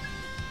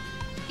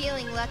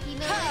 Feeling lucky,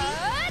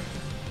 milady?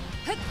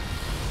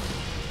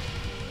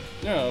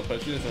 No,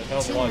 but she does a hell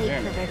of a lot of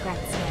damage.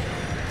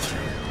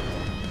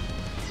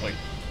 Like,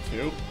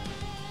 2?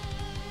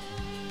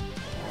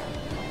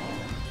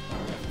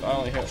 I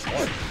only hit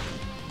 1.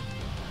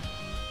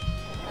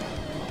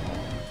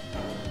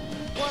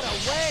 What a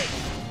waste!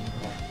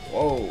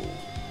 Whoa.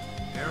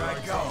 Here I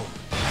go.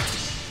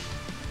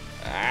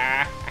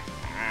 Ah,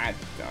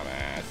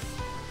 dumbass.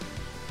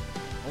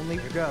 Only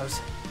here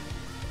goes.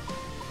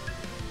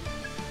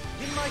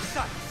 In my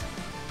sights.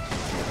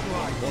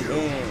 Boom,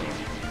 boom.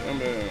 Boom,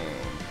 boom.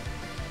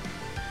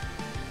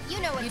 You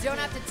know what You to don't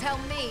do. have to tell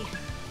me.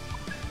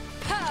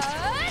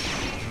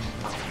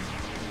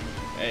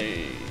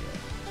 Hey.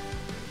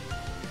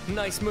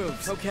 Nice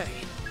moves. Okay.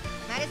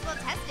 Might as well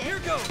test it. Here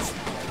goes.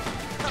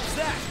 How's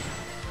that?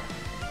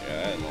 Yeah,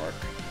 that didn't work.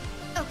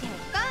 Okay,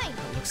 fine.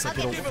 Looks I'll like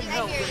get it'll this. give him I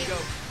help. hear Here we you. go.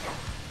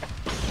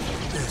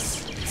 This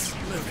is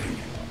living.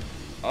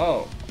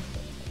 Oh.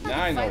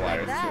 Now I know Fight why like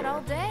it's that here.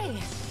 all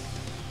day.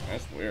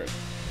 That's weird.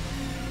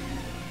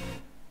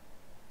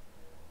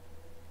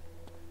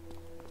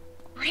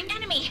 Ring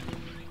enemy!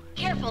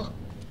 Careful.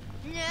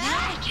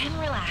 Now I can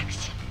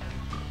relax.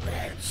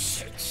 Bad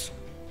shits.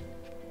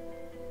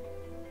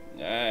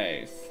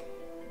 Nice.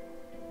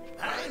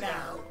 I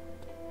know.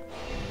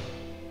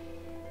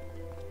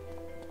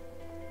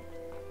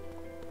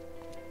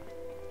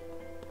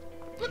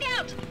 Look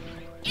out!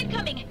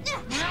 Incoming!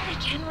 Now we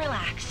can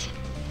relax.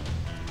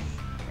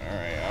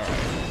 Alright.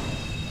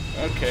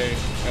 Okay,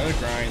 another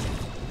grind.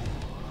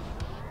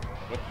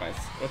 With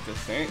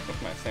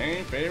my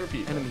same favorite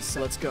people. Enemies,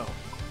 let's go.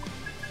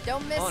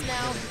 Don't miss On.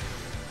 now.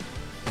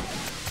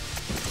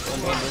 Boom,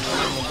 boom, boom, boom,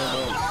 boom, boom,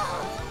 boom.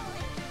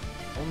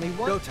 Only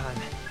one. Go time.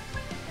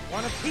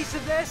 Want a piece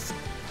of this?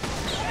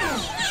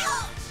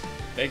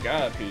 They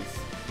got a piece.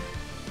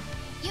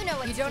 You know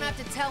what You to don't do. have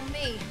to tell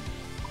me.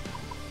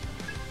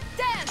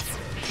 Dance!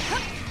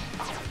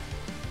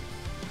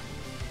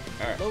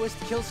 Alright. Lowest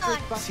kill streak.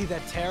 See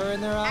that terror in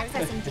their eyes?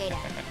 Accessing data.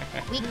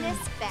 Weakness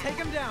back. Take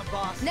him down,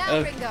 boss.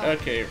 Now, Ringo.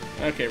 Okay,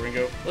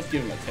 Ringo. Let's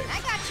give him a taste.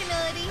 I got you,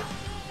 Melody.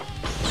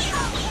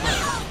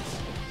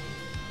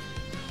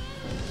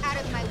 Out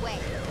of my way.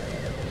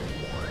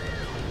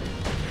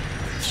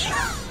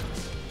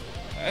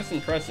 That's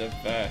impressive.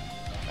 I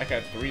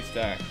got 3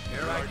 stack.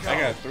 Here I go. I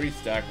got 3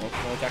 stack. One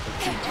attack with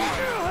 2.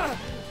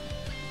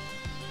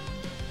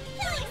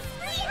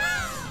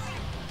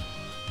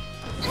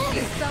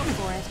 Go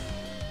for it.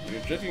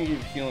 You're just gonna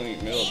keep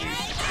healing melodies.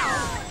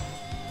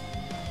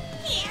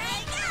 Here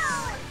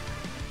I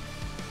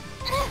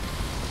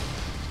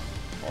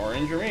Or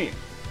injure me.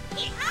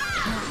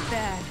 Not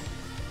bad.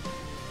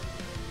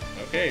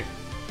 Okay.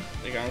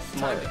 They got Time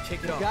smart. to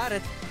kick it off. Got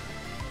it.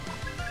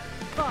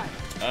 Fine.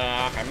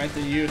 I meant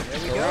to use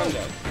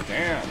Surrender.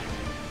 Damn.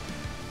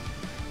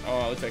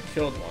 Oh, at least I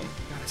killed one.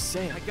 Gotta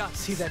say, I got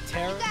See that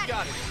terror?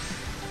 Got it.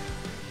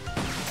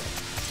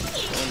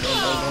 Boom, boom,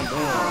 boom, boom,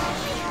 boom.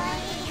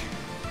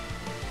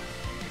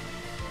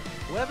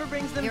 Whoever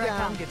brings them Here I down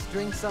come. gets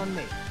drinks on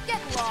me.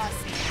 Get lost.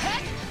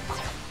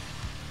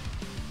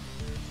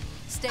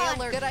 Stay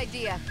alert. Good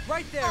idea.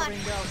 Right there,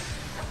 Ringo.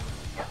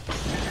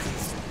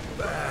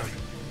 Bad.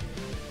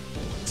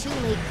 Too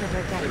late for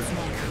regrets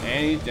now.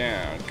 And he's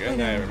down. Good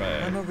night, I'm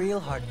everybody. a real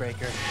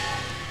heartbreaker.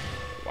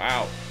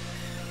 Wow.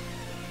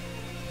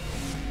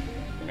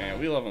 man,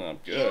 we leveling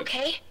up good. You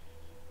okay?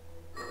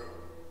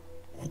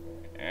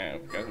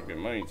 And we got some good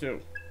money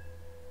too.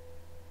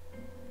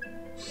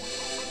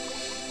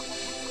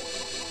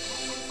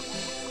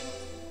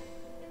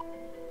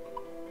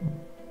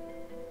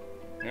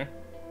 Yeah.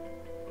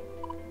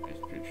 Nice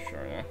pretty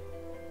short, huh?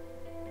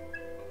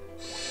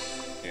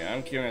 Yeah,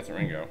 I'm keeping it to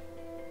Ringo.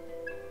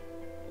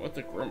 What's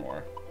a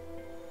grimoire?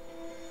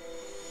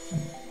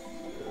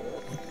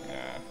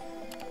 Nah.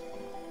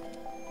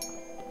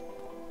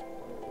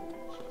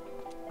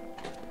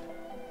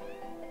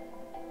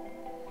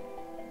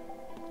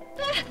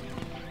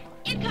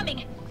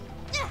 Incoming!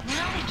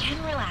 Now we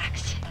can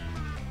relax.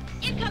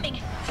 Incoming!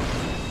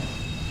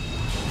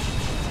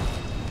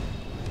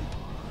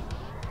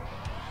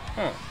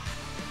 Huh.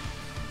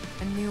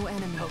 A new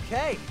enemy.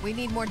 Okay. We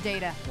need more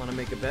data. Want to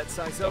make a bet,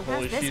 Saizo?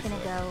 Holy How's this shit.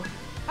 gonna go?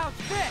 How's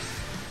this?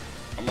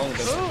 I'm only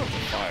gonna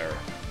fire.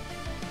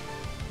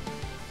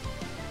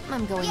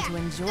 I'm going to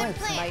enjoy good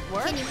plan. might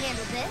work. Can you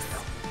handle this?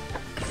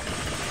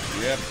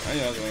 Yep, I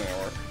know it's gonna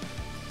work.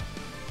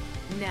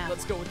 Now,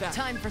 Let's go with that.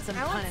 time for some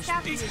I won't punishment.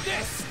 stop you. Eat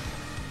this!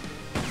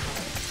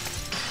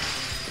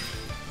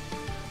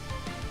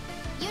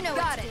 You know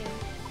Got what to it. do.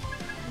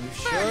 You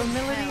sure,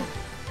 Melody?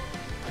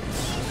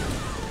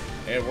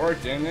 It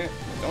worked, didn't it?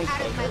 Don't Out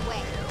touch of my it.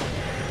 way.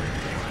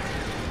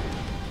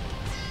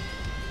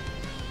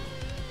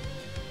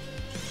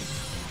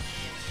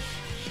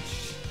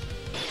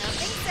 Don't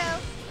think so.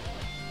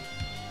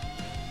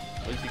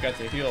 At least you got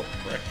to heal,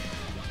 frick.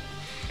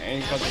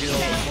 And you got to heal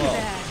as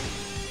well.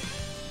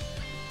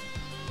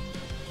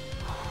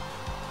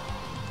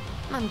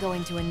 I'm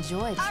going to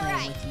enjoy playing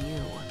right. with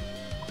you.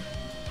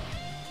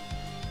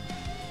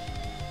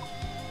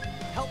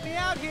 Help me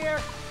out here!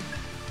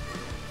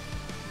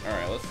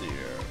 Alright, let's see here.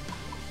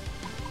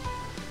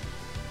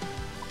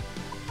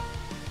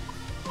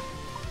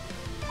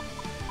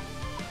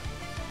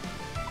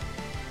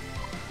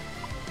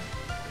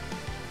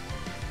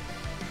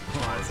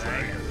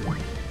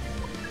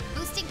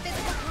 Boosting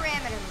physical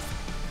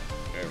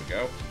parameters. There we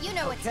go. You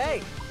know what to Okay,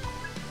 do.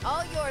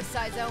 All yours,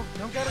 Saizo.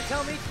 don't gotta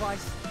tell me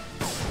twice.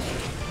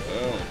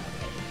 Boom.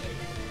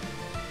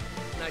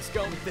 Nice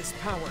go with this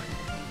power.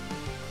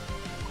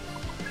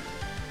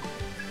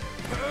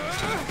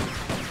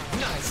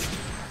 Nice.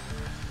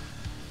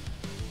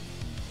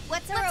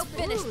 What's our Let's open?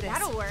 finish Ooh, this.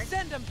 that'll work.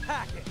 Send them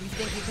packing. You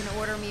think you can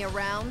order me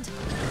around?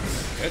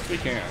 Yes, we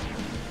can.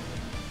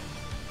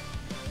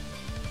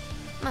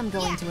 I'm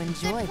going Yeah, to good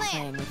enjoy plan.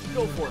 playing with you.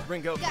 Go for it,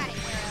 Ringo. Got it,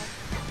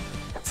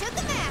 Hero. Took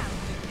him out.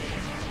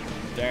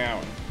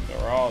 Down.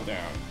 They're all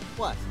down.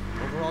 What?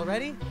 Over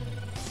already?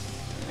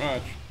 Pretty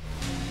much.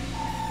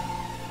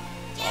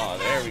 Oh,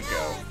 there we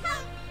go.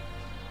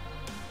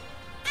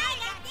 I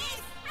got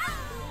this.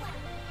 Oh.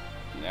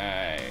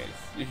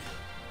 Nice.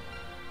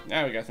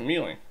 Now we got some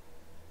healing.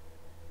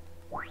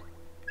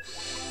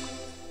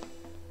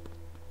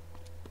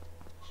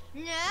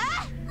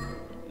 Nah.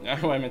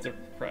 Now I meant to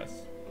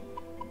press.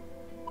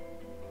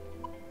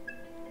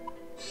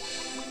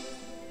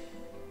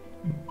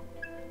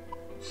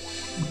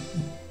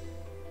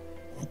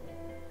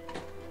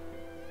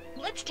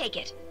 Let's take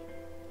it.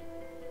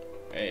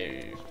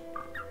 Hey.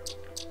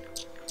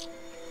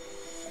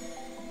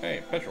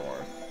 Hey, petrol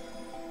ore.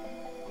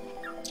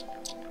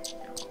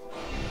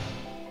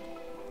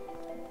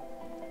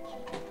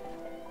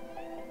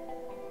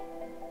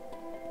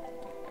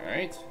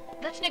 Alright.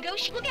 Let's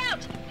negotiate. Look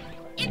out!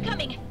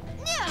 Incoming!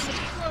 That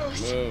was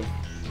close. Move.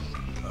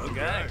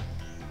 Okay.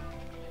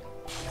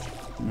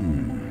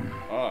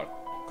 Oh,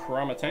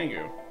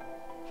 Kramatangu.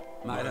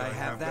 Might I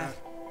have that?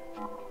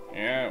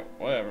 Yeah,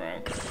 whatever,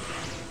 man.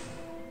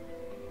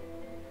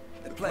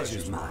 The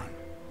pleasure's mine.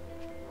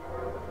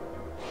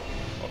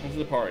 Welcome to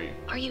the party.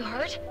 Are you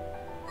hurt?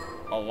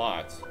 A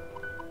lot.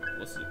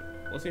 Let's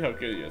see how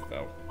good he is,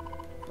 though.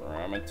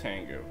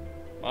 Kramatangu.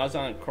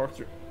 Mazan and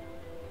Corpser.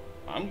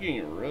 I'm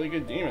getting really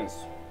good demons.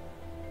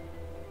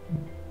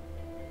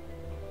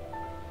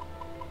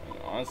 And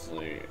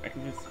honestly, I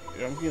can just.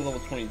 If I'm getting level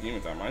 20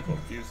 demons, I might as well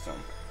fuse some.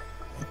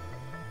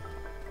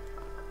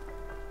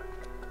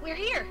 We're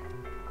here.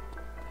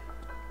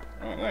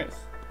 Oh, nice.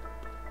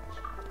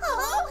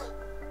 Oh.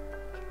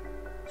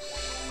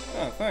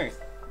 Oh, thanks.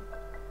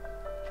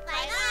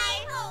 Bye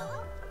bye.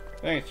 Oh.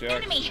 Thanks, Jack.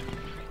 Enemy!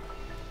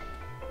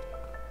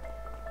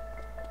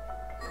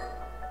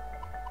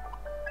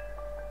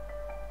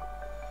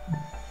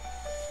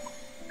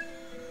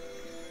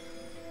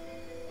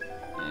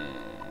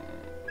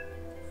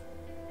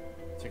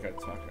 Take out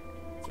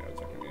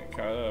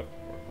Takakata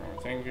for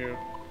Kramatangu.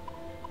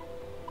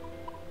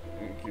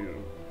 Thank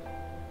you.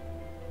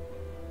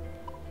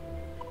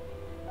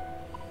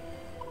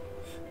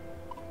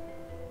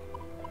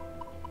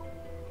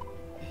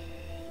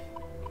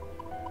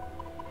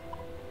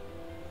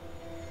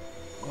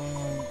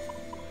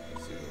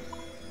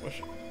 Let's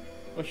see.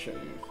 What should I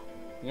use?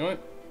 You know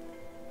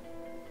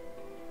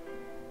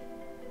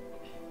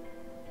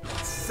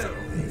what? Settle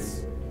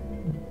this.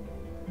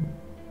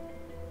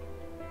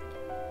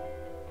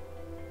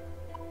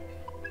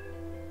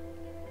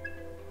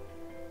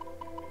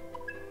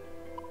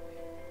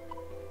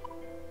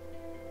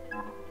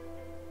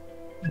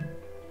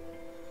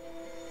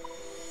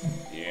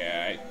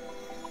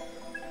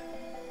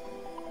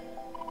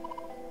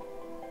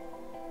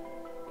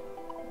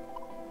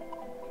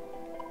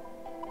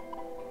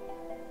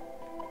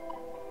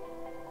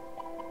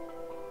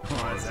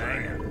 What's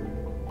hanging?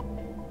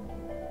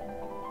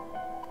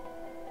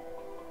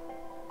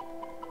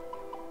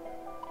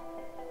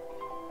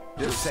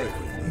 You're safe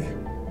with me.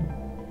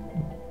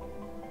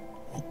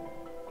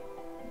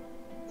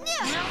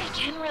 Now we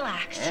can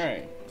relax.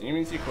 Alright,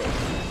 demons equipped.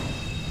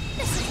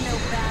 This is no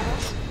battle.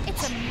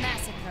 It's a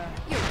massacre.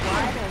 You're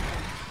wide open.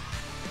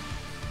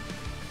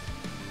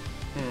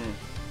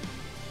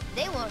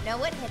 They won't know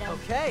what hit them.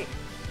 Okay.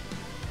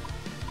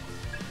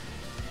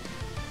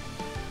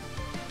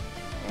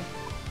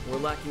 We're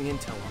lacking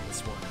intel on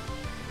this one.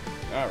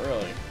 Not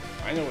really.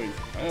 I know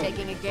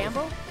Taking a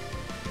gamble?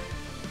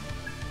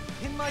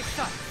 In my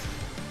sights.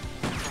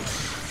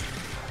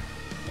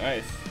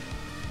 Nice.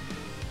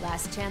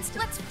 Last chance to...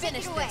 Let's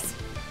finish this.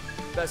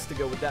 Best to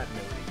go with that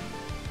melody.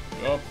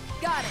 Yup.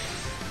 Got it.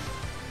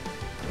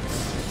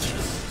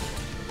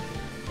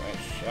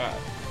 Nice shot.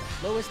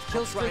 Lowest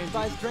kill streak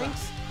buys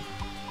drinks.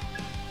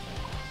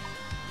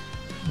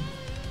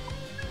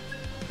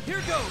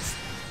 Here goes!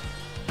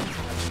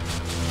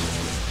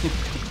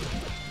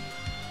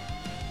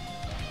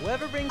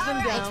 Whoever brings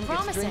them down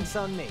gets drinks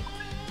on me.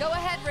 Go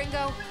ahead,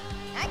 Ringo.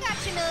 I got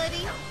you,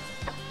 Melody.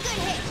 Good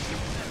hit.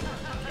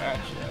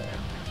 Gotcha.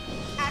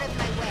 Out of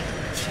my way.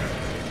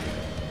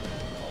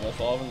 Almost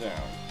all of them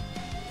down.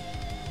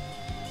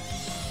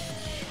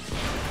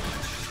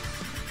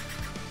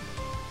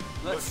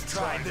 Let's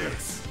try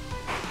this.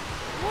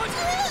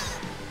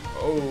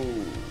 Oh.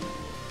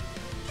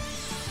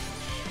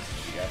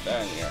 You got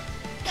that in here.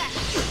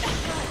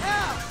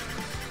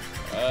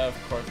 Of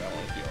course that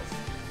one feels.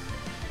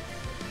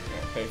 You're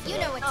gonna pay for You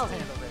that. know what I'll to do.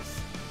 handle this.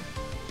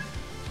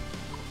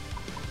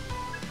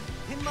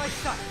 In my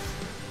sights.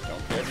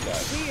 Don't care if he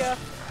dies. See ya.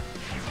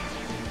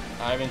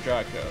 Ivan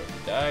Draco.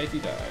 He dies, he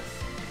dies.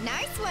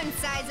 Nice one,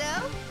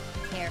 Sizo.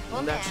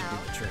 Careful That should now. do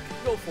the trick.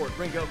 Go for it,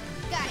 Ringo.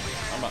 Got it.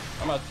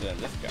 I'm out to end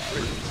this guy.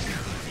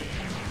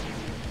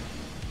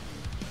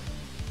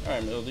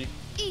 Alright, Mildy.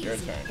 Your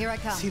Easy. turn. Here I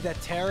come. See that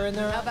terror in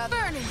their How eyes? about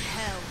burning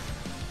hell?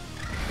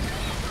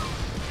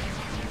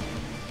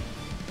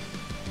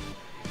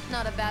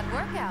 Not a bad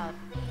workout.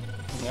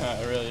 Nah,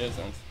 it really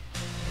isn't.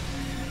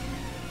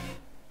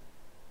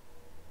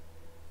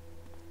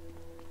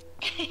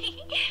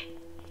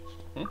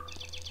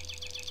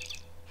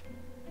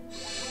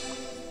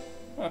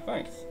 Oh,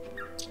 thanks.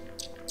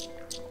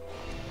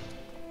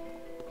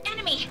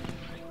 Enemy!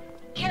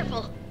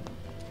 Careful!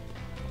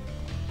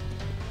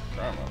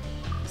 Drama.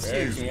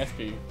 Excuse me. SP.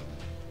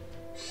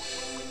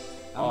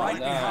 I'm right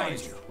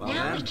behind you. Well,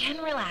 Now we then. can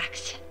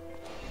relax.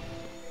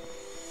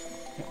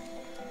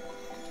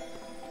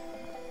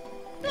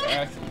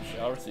 Action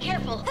shall receive.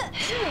 Careful! We're 10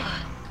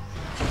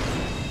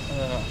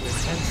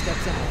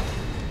 steps ahead.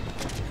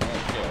 Oh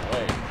shit,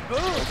 wait.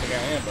 Looks like I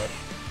got ambush.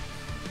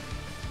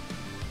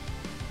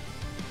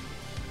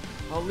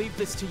 I'll leave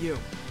this to you.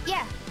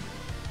 Yeah.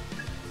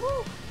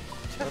 Woo.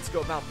 Let's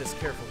go about this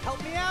carefully.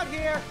 Help me out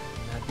here.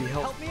 That'd be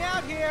helpful. Help me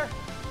out here.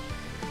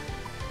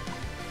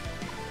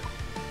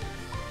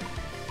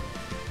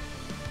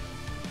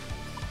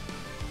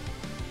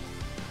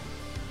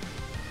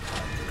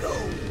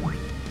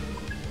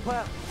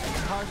 Well, I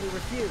can hardly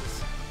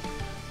refuse.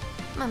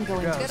 I'm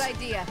going. Goes. Good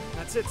idea.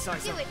 That's it,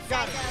 Sizo. Do it,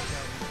 Got it.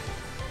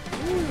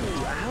 Sizo.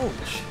 Ooh,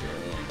 ouch.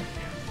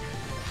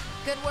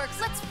 Good work.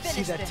 Let's finish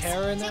See that this.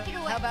 terror in there? Take it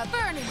away. How about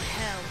burning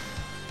hell?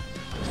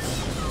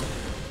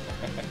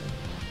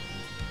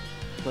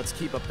 Let's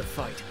keep up the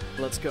fight.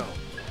 Let's go.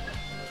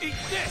 Eat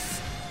this!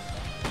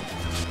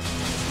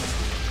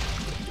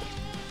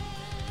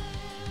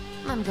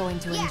 I'm going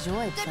to Yeah,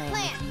 enjoy good playing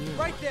plan. with you.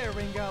 Right there,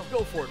 Ringo.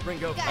 Go for it,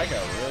 Ringo. I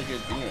got really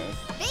good demons.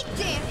 Big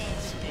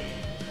damage.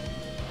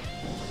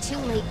 Too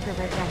late for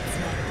regrets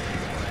now.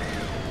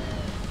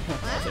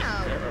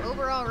 Wow.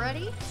 Over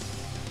already?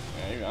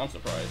 Yeah, even I'm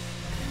surprised.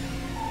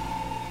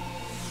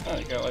 Oh,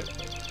 you got like...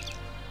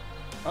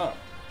 Oh,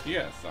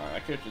 yes, I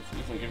could just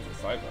easily give it to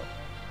Sizo.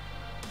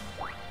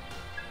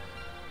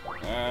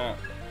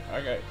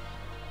 Okay.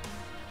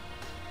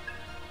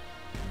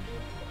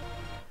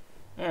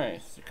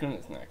 Alright,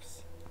 Sukuna's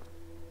next.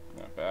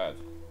 Not bad.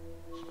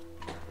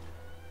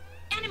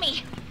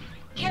 Enemy!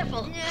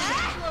 Careful!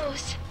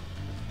 Close!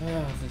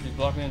 Since he's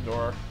blocking the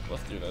door,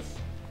 let's do this.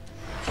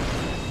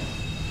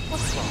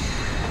 What's wrong?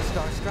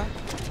 Starstruck?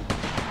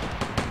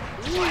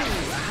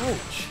 Ooh,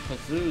 ouch.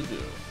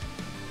 Pazuzu.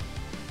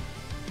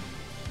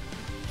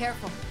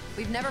 Careful.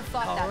 We've never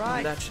fought All that.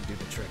 right. That should do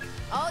the trick.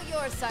 All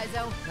yours,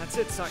 Sizo. That's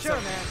it, Sizo. Sure,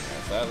 man.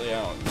 Yeah, sadly,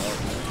 I don't know.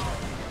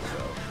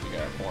 So, you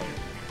got a point.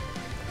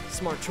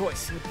 Smart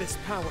choice with this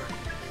power.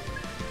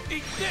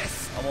 Eat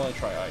this! I'm gonna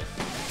try ice.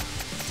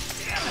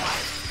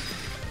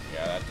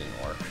 Yeah, that didn't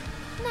work.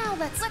 Now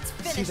let's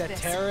finish See that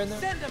this. terror in there?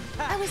 Send him I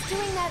back! was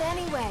doing that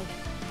anyway.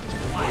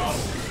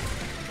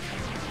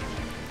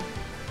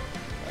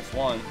 Nice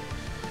one.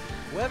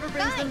 Whoever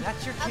brings Fine. them,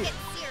 that's your I'll cue. get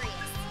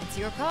serious. It's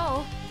your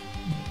call.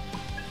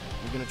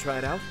 You gonna try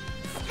it out?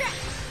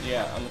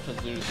 Yeah, I'm the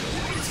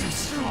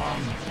Pazuzu.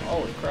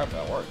 Holy crap,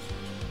 that worked.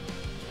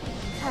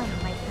 Come,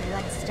 my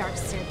three-legged dark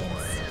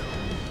servants.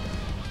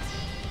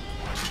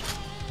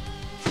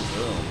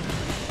 Boom.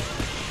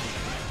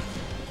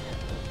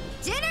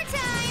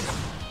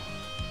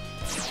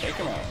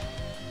 Take him out.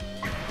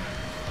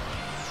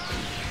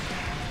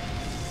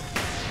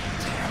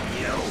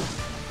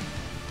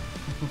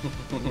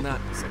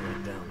 Not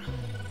upside down.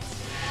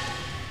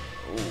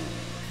 Ooh.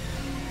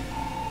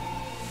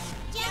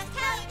 Just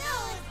how it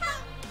goes,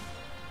 huh?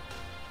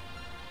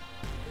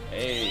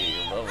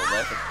 Hey, level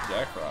up with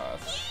Jack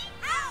Frost.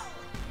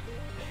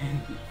 And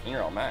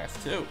you're all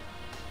max too.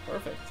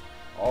 Perfect.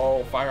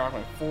 Oh, Fire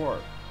Rockman 4.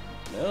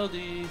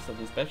 Melody,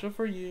 something special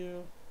for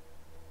you.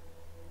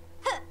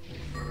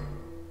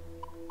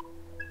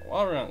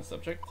 While we're on the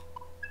subject.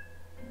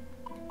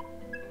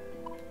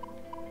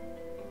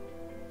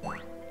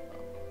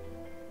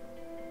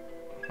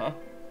 Huh?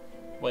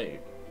 Wait.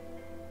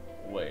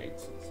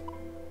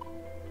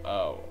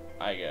 Oh,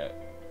 I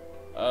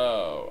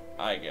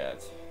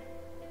get.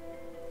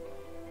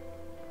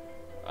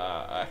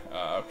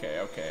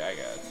 Okay, I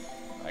get.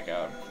 I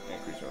gotta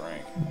increase your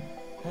rank.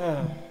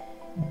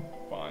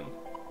 Fine.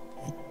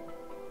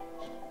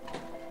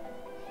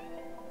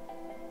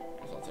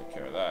 Guess I'll take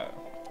care of that.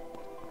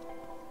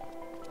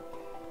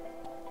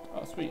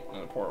 Oh, sweet,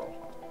 another portal.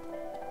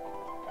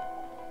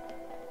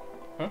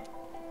 Huh?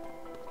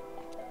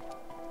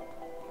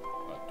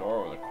 A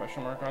door with a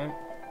question mark on it?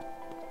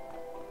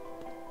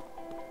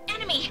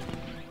 Enemy!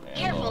 And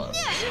Careful!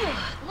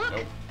 Look!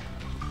 Nope.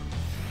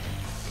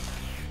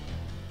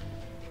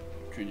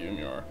 Treat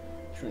your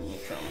true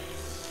neutron.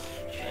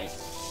 Thank you,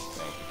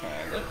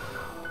 kinda.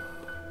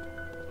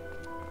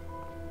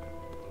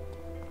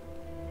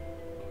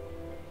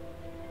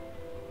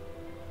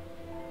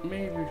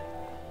 Maybe.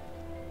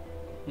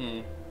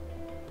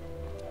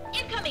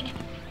 Incoming!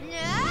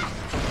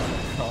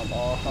 Come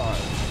on.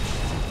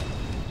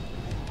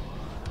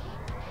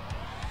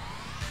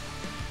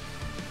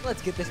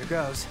 Let's get this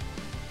goes.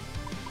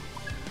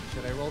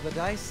 Should I roll the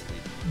dice?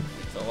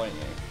 It's a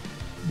lightning.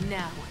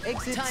 Now,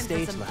 Exit time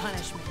stage for some left.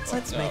 punishment.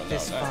 Let's make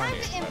this fun. Time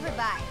to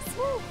improvise.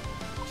 Woo.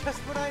 Just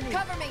what I need.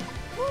 Cover me.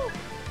 Woo.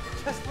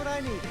 Just what I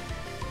needed.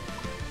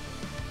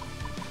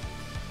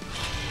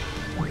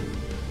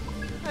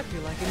 I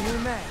feel like a new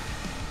man.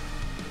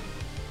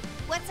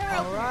 What's our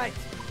All opener? right.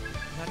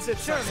 That's it,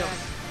 Sure, Saxo. man.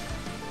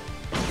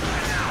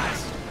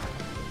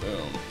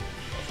 Boom.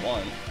 That's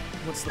one.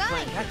 What's the Fine.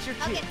 plan? That's your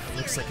I'll cue. get serious.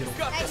 Looks like it'll...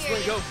 Got this,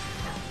 Ringo.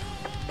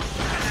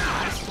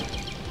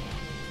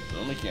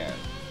 Boom again.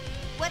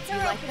 What's You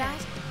our like opener?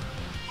 that?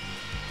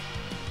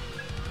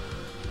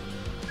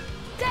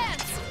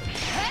 Dance.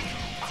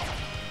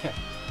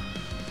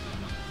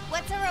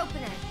 What's our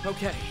opener?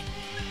 Okay.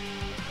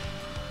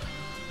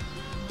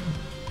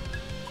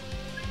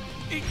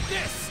 Eat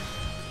this!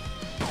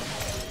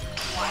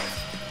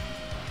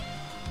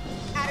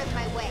 Out of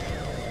my way.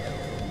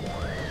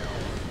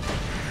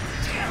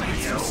 Damn it,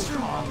 so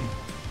strong!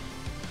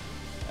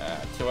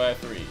 2 out of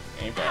 3.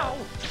 Ain't bad.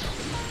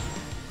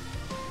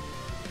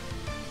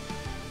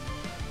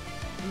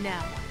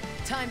 Now,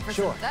 time for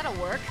Sure. some... That'll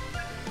work.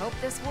 Hope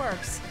this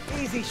works.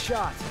 Easy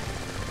shot.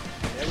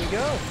 There we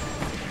go.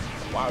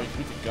 Wow, you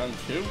shoot the gun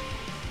too?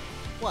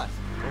 What?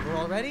 Over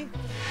already?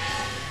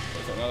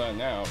 There's another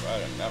now,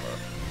 rather than never.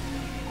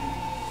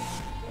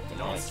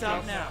 Don't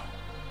stop now.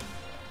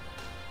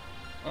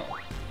 Oh.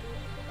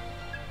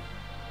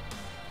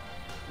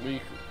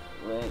 Weak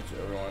ruin to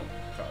everyone.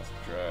 Cause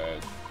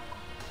dread.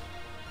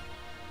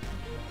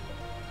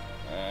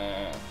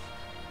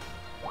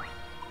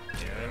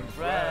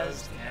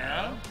 Impressed,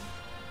 yeah?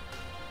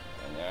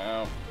 And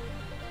now.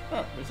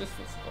 Huh, resist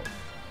physical.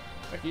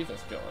 I can use that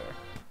skill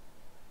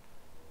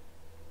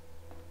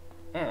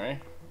later. Alright.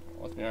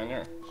 What's behind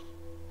there?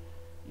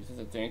 Uses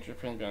a danger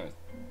pin gun at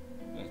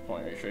this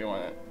point. Are you sure you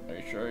want it? Are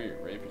you sure you're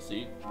ready to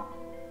proceed?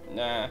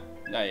 Nah,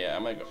 not yet. I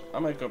might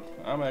go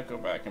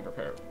back and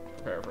prepare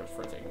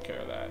for taking care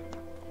of that.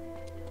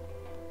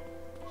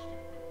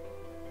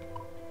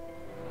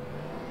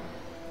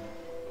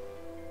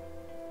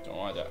 Don't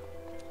want to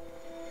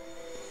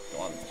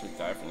potentially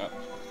die for nothing.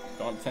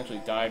 Don't want to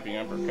potentially die being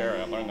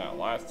unprepared. I learned that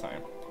last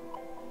time.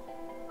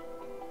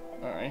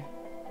 Alright.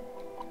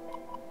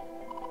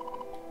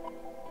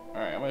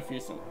 Alright, I'm gonna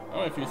fuse some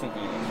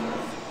demons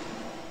first.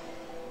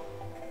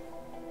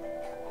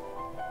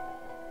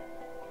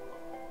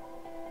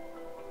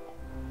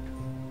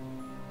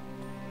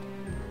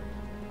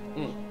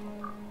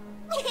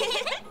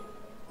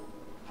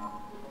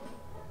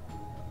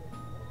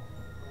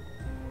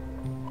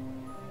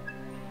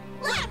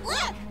 Look,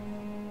 look!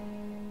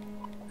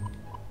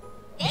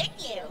 Thank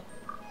you.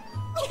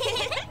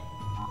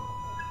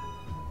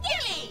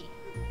 Gimme!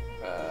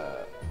 I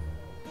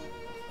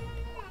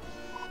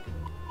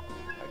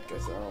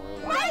guess I don't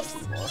really Rice!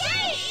 need more.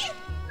 Yay!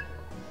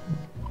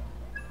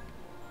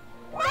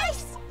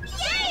 Rice!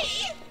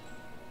 Yay!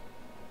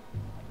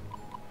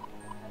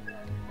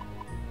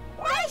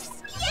 Rice!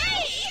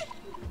 Yay!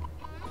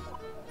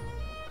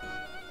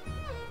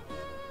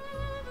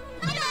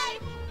 Bye-bye!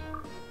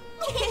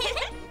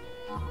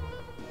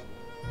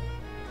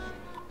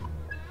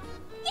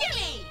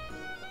 Gimme!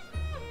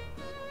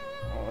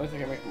 Oh, at least I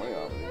can make money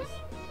off of these.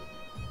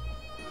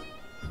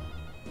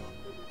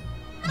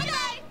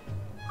 Bye-bye!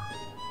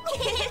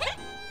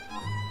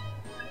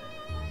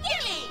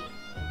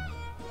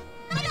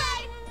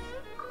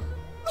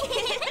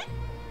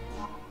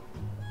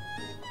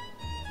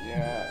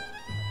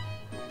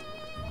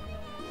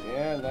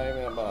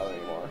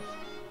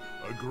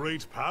 A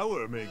great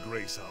power may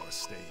grace our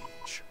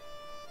stage.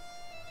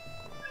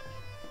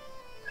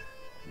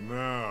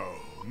 Now,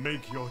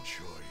 make your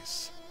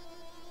choice.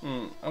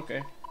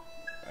 Okay.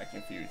 I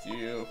confuse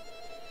you.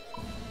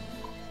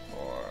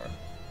 Or...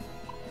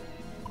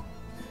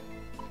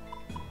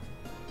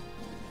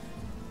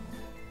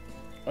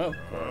 Oh,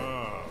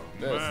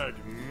 this.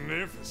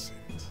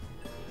 Magnificent.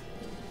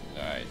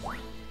 Nice.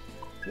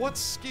 What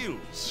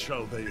skills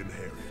shall they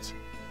inherit?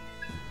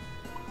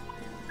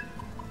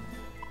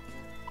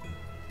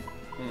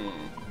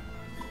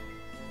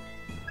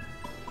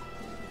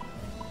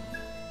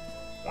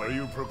 Are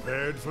you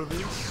prepared for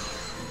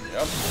this?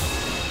 Yep.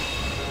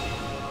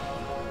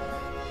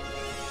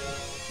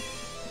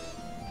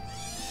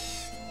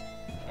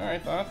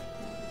 Alright, Doc.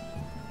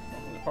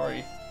 Welcome to the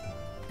party.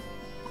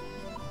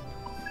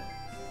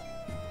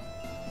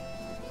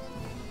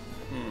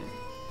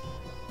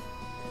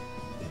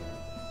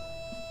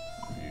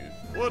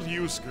 What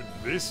use could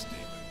this demon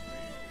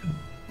be?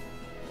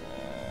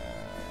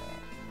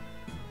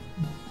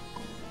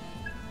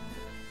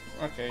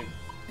 Okay,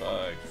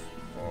 bugs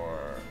for...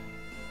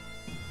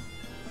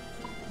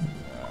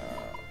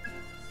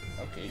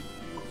 okay,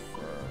 you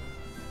for...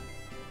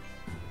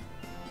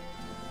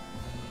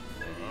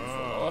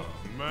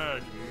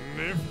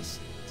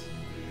 Magnificent.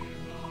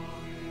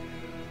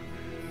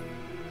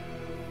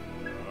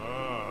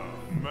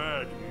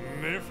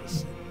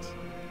 Magnificent.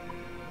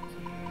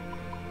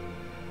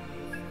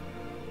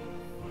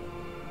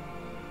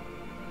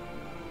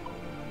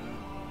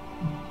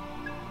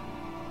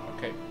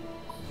 Okay.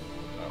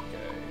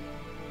 Okay.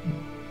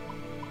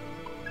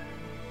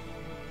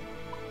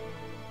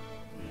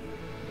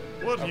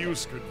 What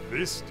use could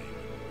this demon be?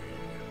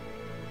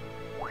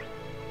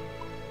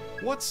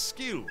 What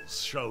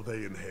skills shall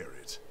they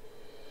inherit?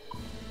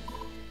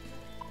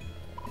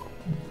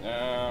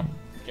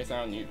 Guess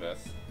I don't need this.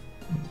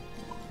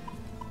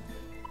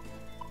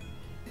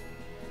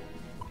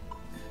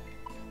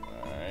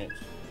 Alright.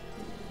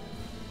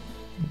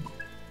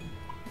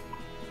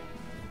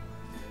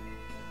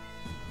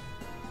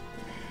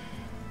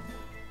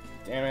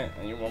 Damn it,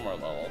 I need one more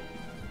level.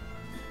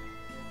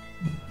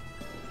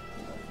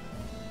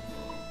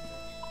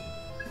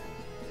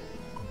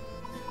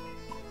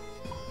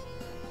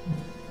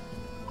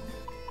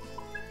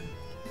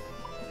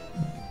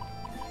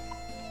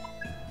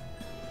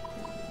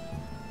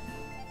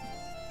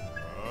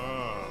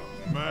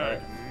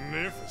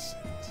 Magnificent.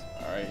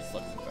 Alright, he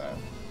slips at that.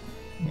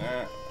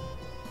 Nah.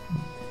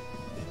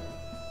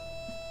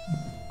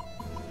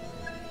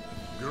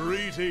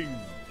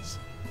 Greetings.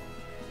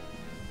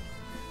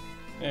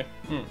 Yeah,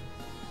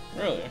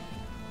 really?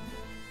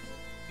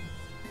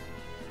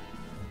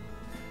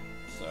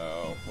 So,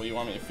 what do you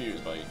want me to fuse,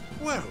 buddy?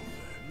 Well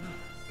then.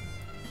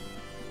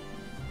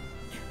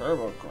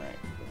 Turbo crank.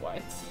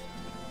 What?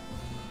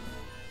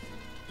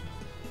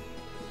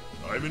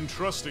 I'm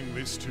entrusting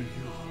this to you.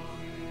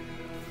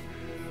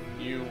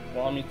 You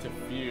want me to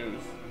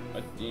fuse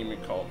a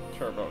demon called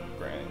Turbo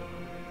Granny.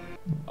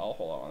 I'll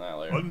hold on that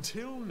later.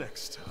 Until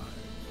next time.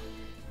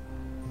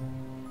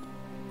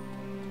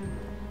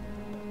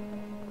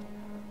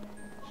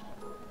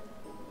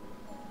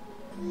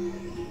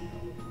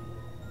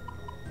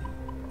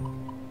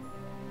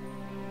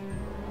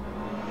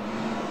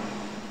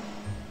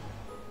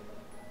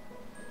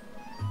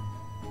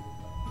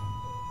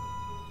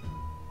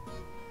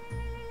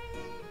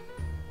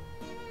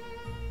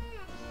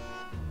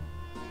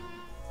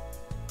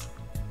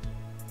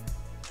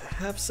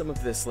 Have some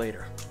of this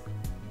later.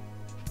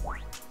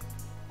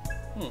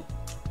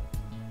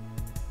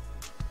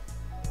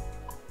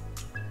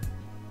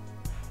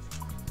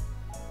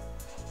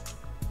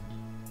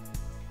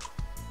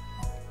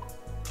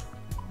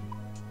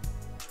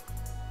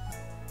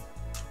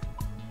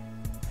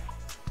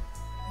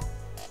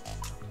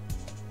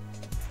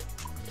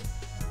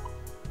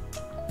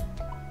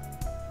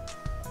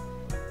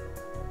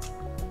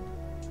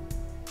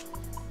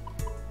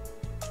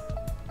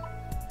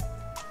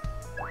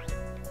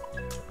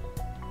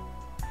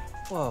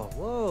 Whoa,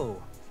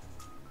 whoa.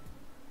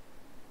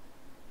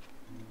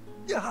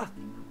 Yeah.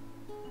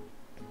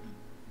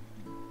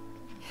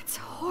 It's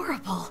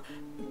horrible.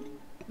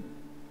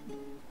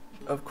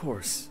 Of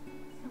course.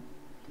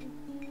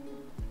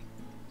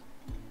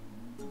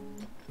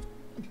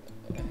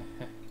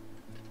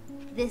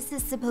 This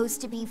is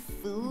supposed to be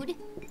food?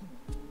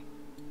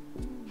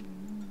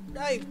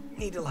 I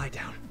need to lie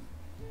down.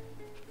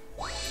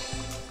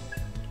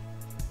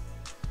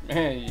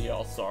 Man,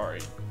 y'all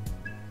sorry.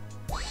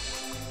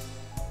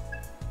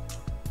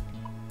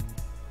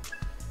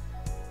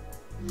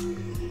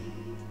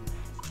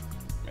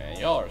 Man,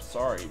 y'all are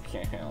sorry you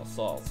can't handle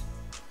salt.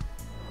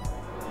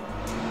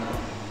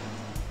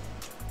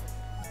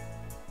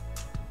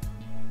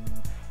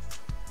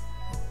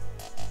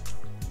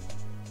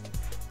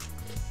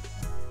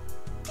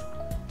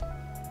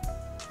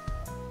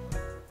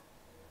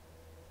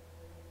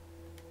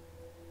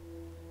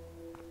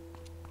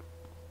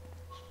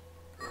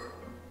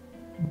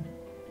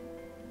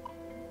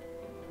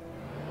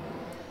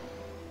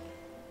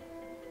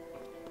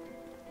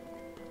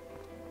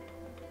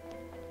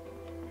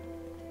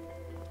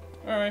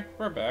 Alright,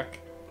 we're back.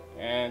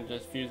 And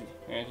just fuse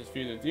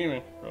a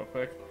demon real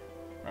quick.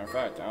 Matter of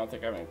fact, I don't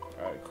think I haven't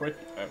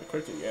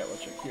equipped it yet.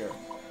 Let's check here.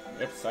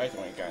 Yep,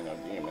 Saizo ain't got no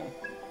demon.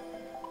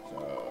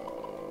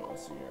 So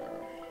let's see here.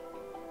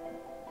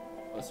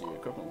 Let's see,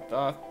 equipment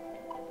Doth.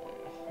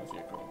 Let's see,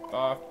 equipment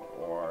Doth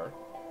or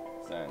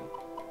Zen.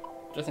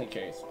 Just in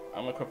case,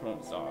 I'm equipping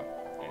with Zoth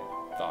and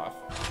Doth.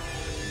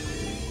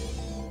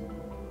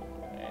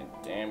 And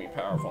damn, he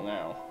powerful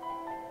now.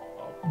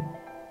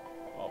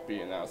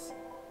 Albeit now.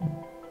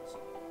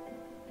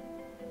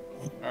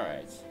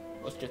 Alright,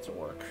 let's get to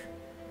work.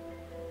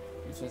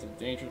 You sense a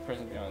dangerous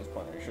presence beyond this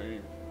point. Are you sure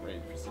you're ready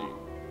to proceed?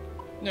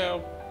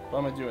 No, but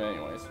I'm gonna do it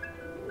anyways.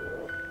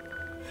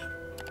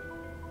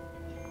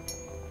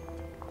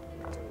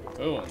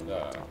 Oh, and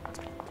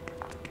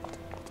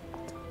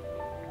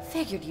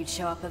Figured you'd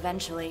show up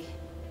eventually.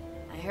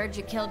 I heard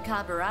you killed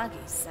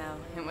Kaburagi, so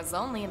it was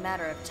only a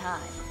matter of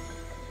time.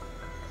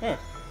 Huh.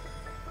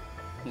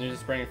 You're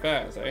just bringing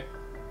fast, eh?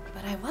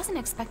 But I wasn't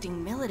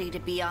expecting Milady to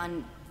be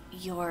on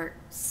your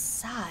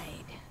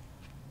side.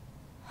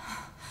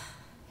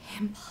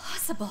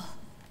 Impossible.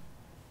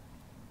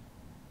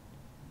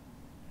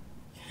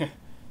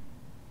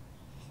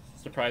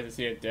 Surprised to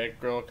see a dead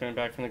girl coming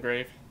back from the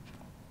grave.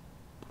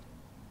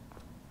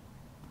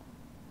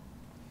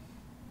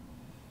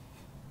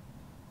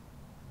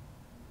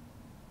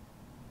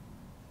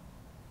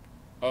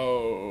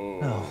 Oh.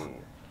 No.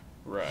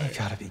 Right. You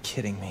gotta be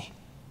kidding me.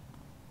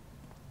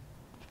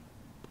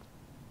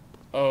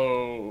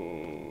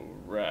 Oh,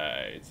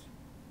 right.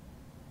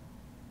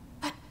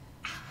 But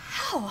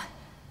how?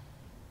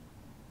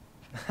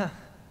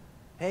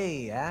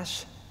 Hey,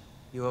 Ash.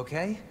 You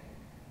okay?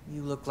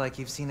 You look like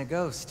you've seen a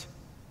ghost.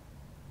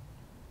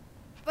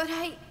 But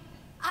I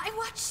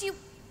watched you.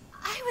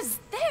 I was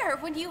there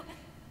when you...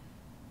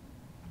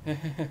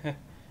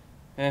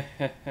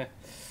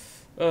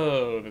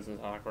 Oh, this is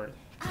awkward.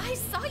 I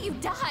saw you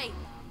die.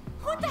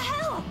 What the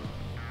hell?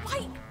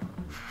 Why?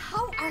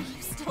 How are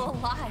you still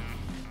alive?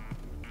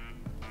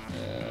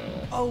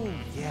 Oh,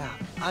 yeah.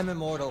 I'm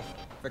immortal.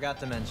 Forgot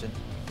to mention.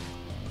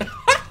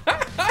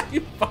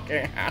 You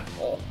fucking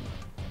asshole.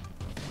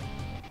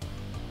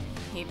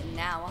 Even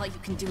now, all you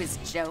can do is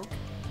joke.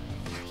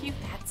 Are you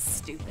that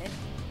stupid?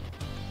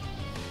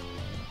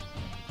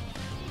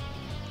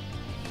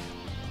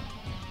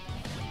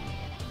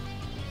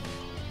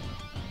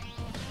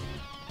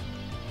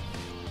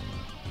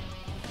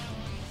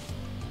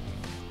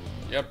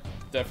 Yep,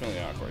 definitely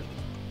awkward.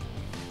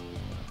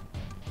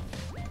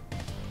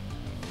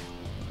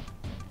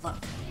 Look,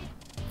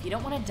 if you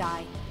don't want to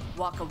die,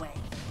 walk away.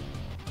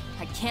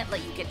 I can't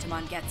let you get to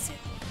Mangetsu.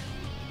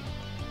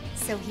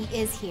 So he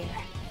is here.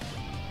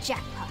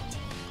 Jackpot.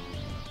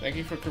 Thank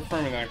you for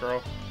confirming that,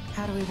 girl.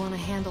 How do we want to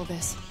handle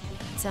this?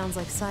 Sounds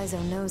like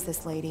Saizo knows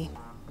this lady.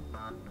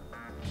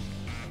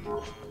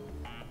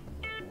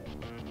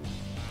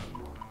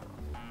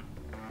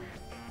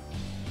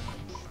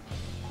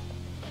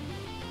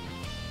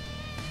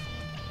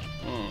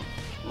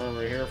 Remember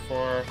we're here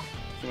for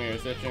assuming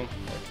you're itching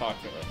or talk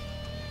to her.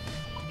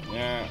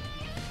 Yeah.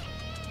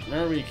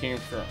 Remember where you came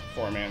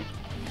for, man.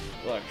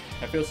 Look,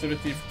 I feel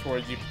sympathy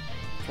towards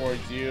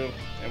you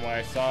and what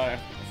I saw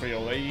for your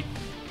lady,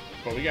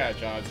 but we got a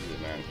job to do,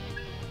 man.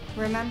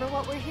 Remember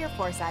what we're here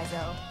for,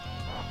 Saizo.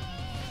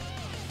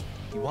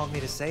 You want me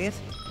to say it?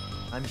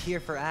 I'm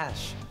here for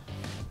Ash.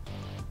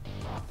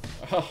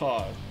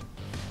 Oh.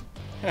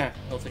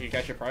 Looks like you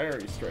got your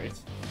priorities straight.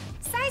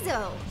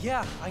 Saizo!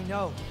 Yeah, I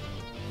know.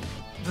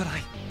 But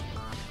I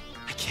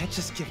can't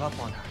just give up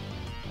on her.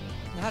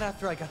 Not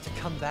after I got to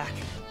come back.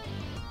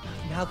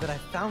 Now that I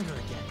found her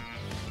again.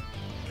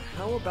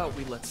 How about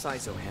we let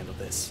Saizo handle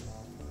this?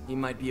 He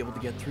might be able to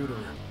get through to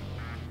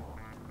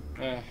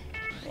her.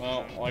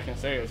 Well, all I can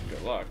say is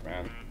good luck,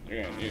 man.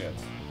 You're gonna need it.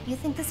 You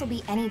think this will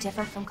be any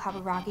different from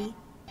Kaburagi?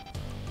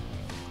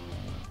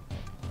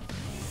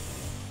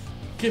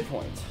 Good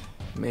point.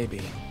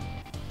 Maybe.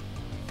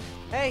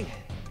 Hey,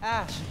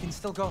 Ash, you can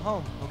still go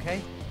home,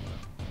 okay?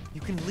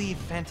 You can leave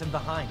Phantom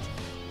behind.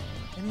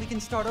 And we can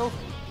start over.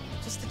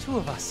 Just the two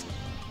of us.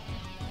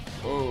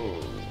 Oh.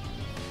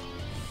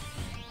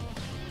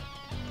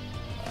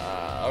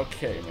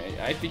 Okay, man.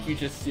 I think you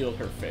just sealed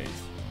her fate.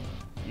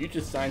 You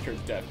just signed her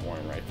death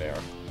warrant right there.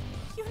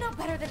 You know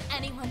better than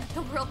anyone that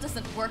the world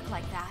doesn't work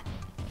like that.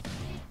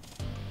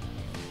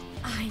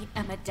 I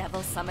am a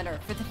devil summoner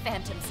for the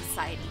Phantom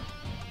Society.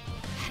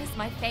 That is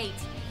my fate,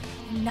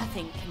 and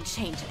nothing can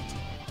change it.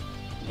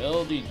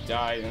 Milady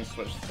died and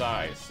switched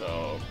sides,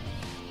 so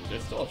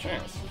there's still a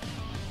chance.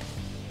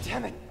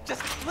 Damn it!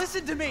 Just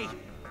listen to me!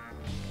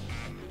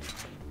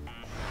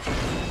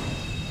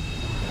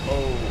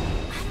 Oh.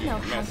 I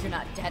don't know how you're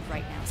not dead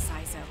right now,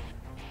 Saizo.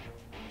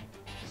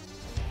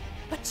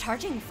 But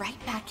charging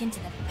right back into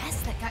the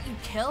mess that got you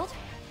killed?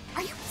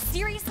 Are you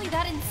seriously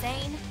that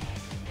insane?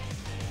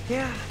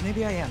 Yeah,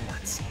 maybe I am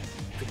nuts.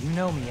 But you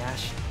know me,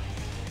 Ash.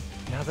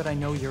 Now that I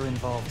know you're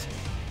involved,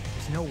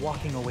 there's no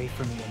walking away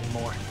from me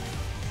anymore.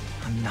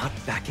 I'm not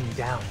backing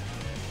down.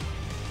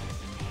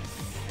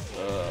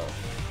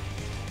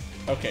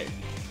 Okay.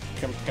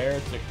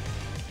 compared to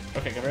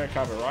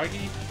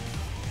Kaburagi,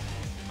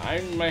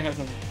 I might have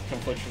some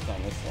conflictions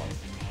on this one.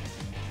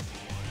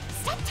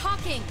 Stop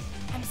talking!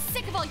 I'm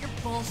sick of all your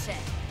bullshit.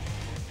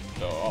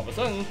 So all of a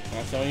sudden, I'm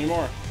not telling you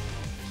more.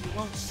 If you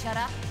won't shut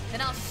up,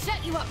 then I'll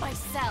shut you up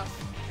myself.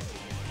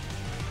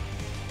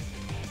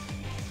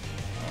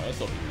 Oh, this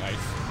will be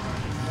nice.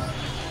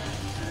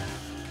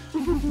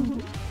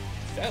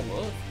 Is that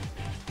love?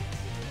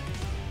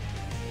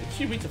 Did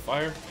she reach a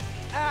fire?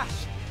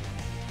 Ash!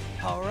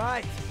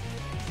 Alright.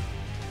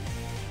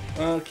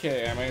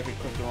 Okay, I might have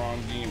equipped the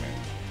wrong demon,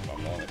 but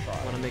I'm willing to try.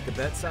 Wanna make a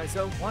bet,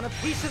 Saizo? Want a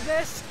piece of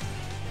this?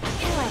 I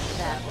like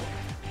that.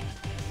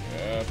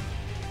 Yep.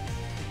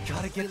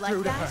 Gotta get like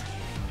through to that? her.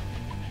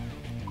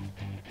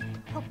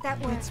 Hope that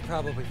works. It's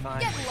probably fine.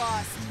 Get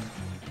lost.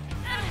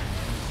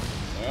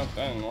 Well,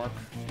 that didn't work.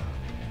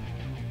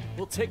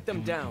 We'll take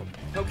them down.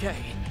 Okay.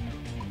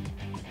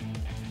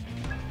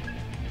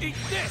 Eat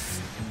this!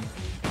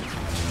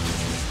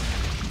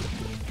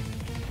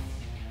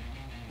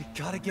 You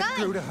gotta get Fine.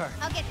 through to her.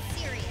 I'll get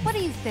serious. What are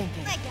you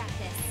thinking? I got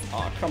this.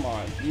 Oh, come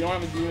on. You don't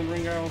have a demon,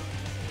 Ringo?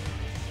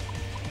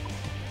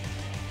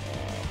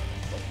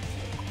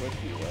 What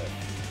do you with?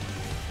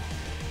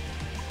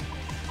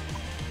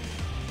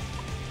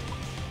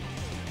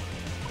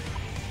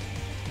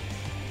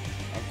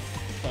 I'm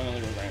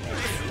suddenly regretting my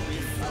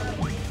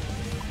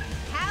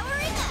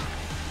Powering up.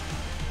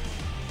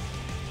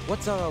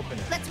 What's our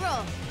opener? Let's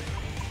roll.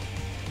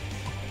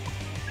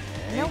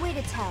 No way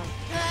to tell.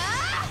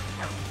 Ah!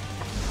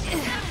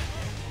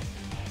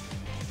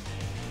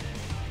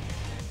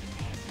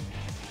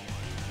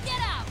 Get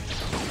out!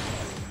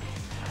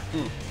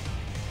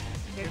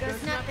 Here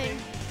goes nothing.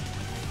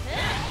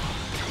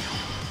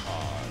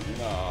 Oh,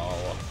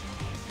 no.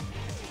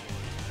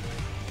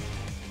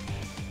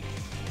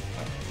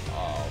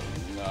 Oh,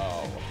 no.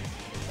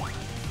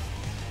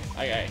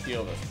 I gotta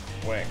heal this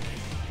quick.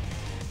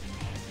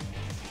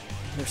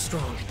 They're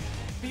strong.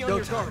 Be on Go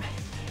your time. guard.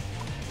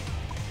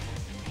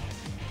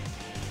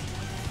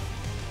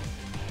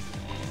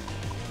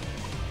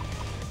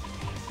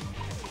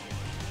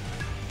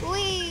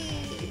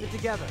 Whee! Keep it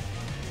together.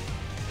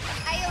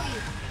 I owe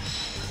you.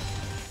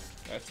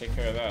 Let's take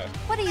care of that.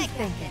 What are you I got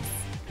thinking?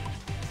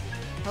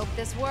 this. Hope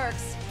this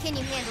works. Can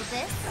you handle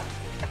this?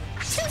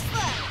 Too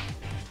slow.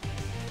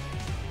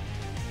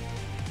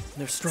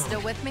 They're strong.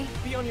 Still with me?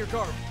 Be on your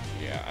guard.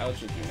 Yeah, I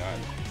legit do not.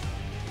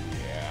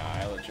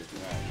 Yeah, I legit do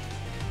not.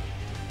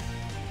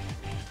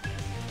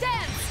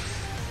 Dance!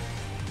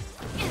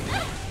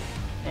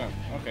 Oh,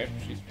 okay.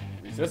 She's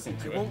resistant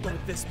I to won't it.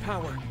 let this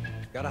power.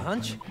 Got a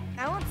hunch?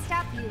 I won't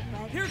stop you,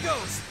 but Here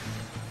goes.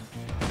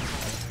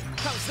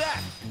 How's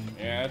that?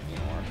 Yeah, that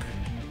didn't work.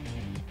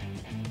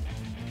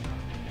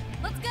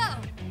 Let's go!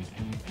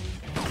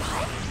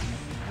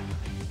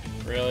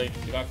 Really?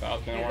 You thought that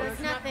was gonna here work? goes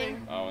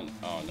nothing. Oh, no.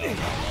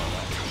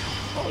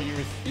 Oh,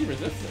 he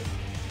resisted.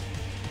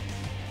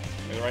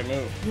 Made the right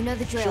move. You know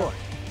the drill. Sure.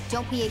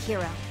 Don't be a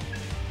hero.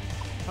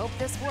 Hope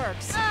this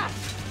works.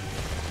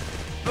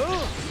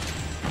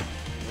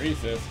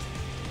 Resist.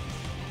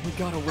 We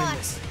gotta win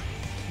this.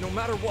 No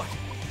matter what.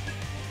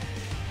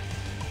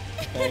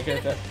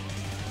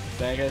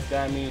 Then I guess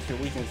that means your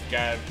weakness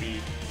gotta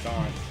be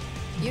gone.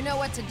 You know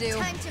what to do.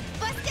 Time to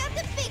bust out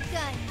the big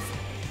guns.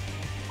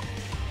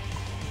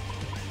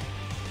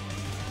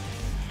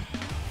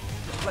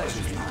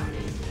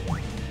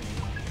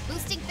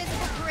 Boosting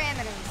physical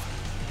parameters.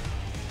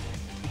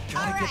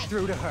 Gotta All get right.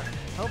 through to her.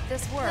 Hope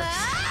this works.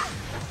 Ah!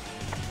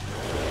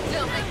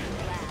 Don't make me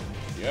laugh.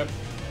 Yep,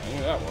 I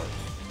knew that worked.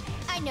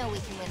 I know we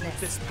can win With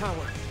this. this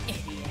power,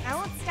 I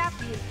won't stop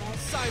you, but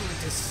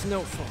silent as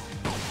snowfall.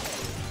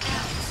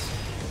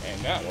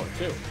 And that worked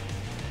too.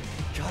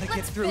 Gotta get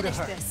Let's through to finish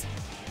her. this.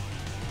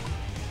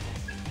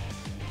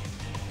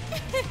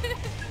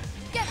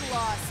 Get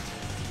lost.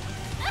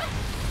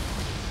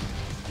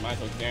 I might as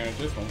well damage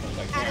this one since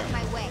I out of can.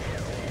 my way.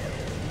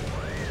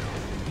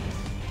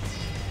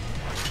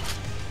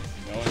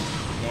 No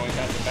one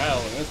got the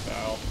battle in this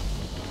battle.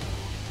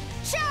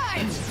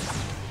 Charge!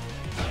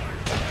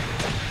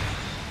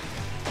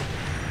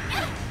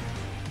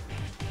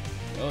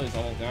 Lily's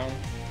almost down.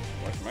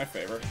 Works in my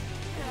favor.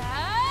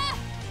 Ah!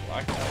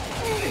 Black guy.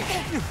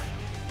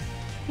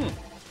 I'm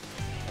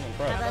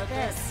impressed. How about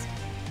this?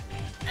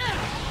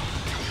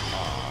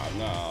 Aw,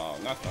 no,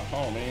 not the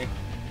homie.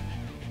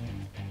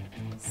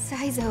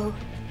 Saizo.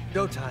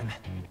 Go time.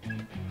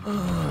 Need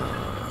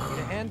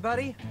a hand,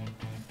 buddy?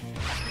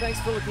 Thanks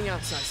for looking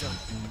out, Saizo.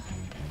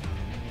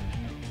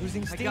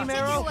 Losing I got steam this.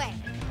 Take it arrow? away.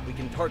 We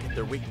can target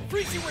their weakness.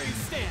 Freeze you where you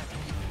stand!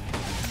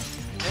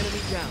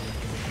 Enemy down.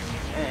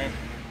 Alright.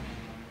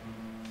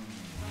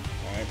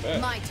 I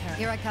bet. My turn.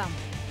 Here I come.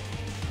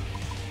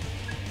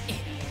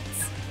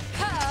 Idiots.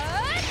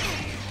 That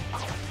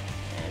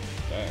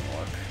didn't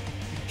work.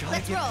 Gotta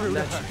Let's get roll. through to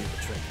That her. should do the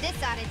trick. This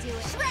ought to do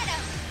it. Shred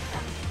 'em!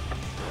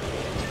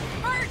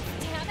 Hurt,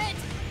 damn it!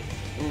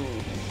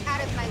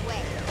 Out of my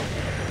way.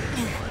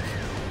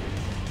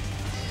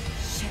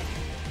 Shit.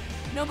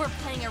 No more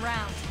playing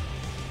around.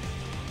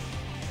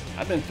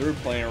 I've been through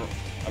playing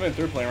I'm in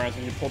third play rounds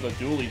and you pulled the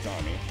dualies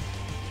on me.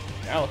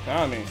 Now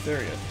I'm being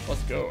serious.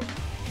 Let's go.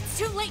 It's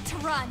too late to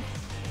run.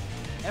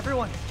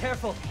 Everyone,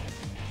 careful.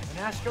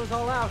 When Ash goes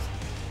all out,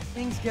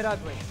 things get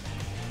ugly.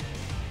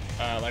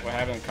 Like what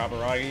happened in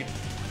Kaburagi.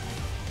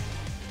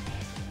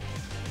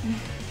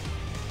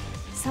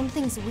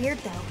 Something's weird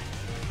though.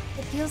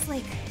 It feels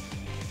like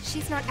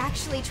she's not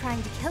actually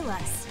trying to kill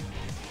us.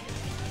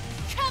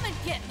 Come and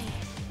get me.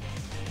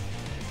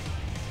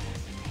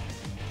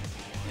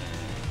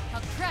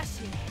 I'll crush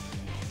you.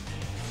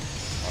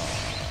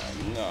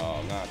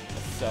 No, not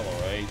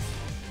accelerate.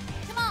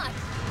 Come on.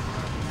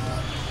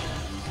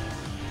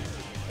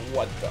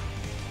 What the?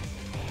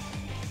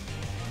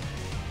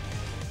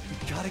 We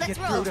gotta Let's get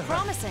roll. through to It's her.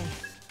 promising.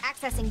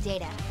 Accessing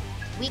data.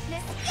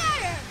 Weakness.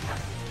 Scatter.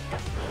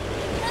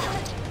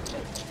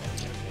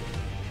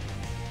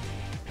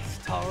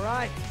 It's all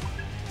right.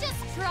 Just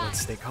try. Let's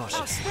stay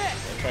cautious.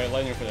 I'll try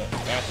lightning for the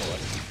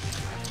afterlife.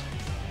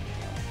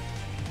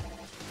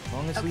 As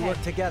long as we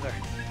work together,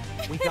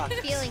 we got this.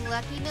 Feeling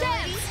lucky,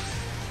 Melody?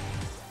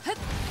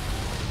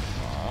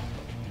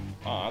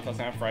 Aw, I thought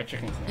I had fried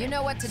chicken tonight. You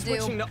know what to do.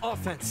 Switching to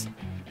offense.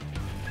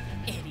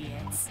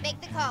 Idiots. Make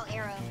the call,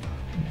 Arrow.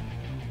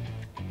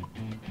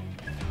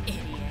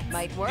 Idiots.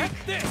 Might work.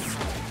 Eat this!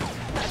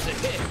 That's a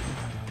hit!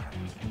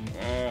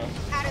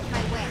 Out of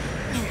my way.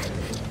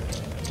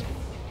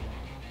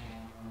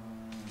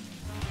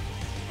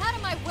 Out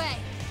of my way.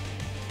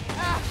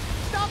 Ah,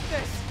 stop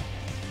this!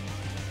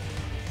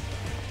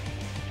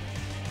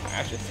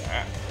 Ash is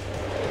that.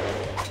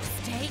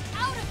 Stay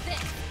out of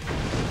this.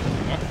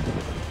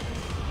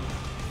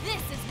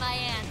 This is my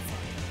answer.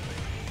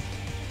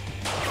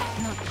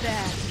 Not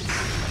bad.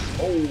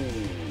 Oh.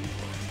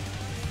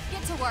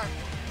 Get to work.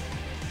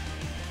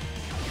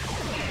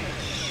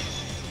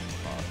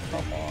 Oh,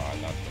 come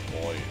on, not the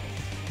boy.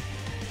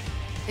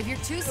 If you're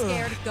too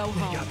scared, go You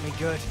home. got me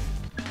good.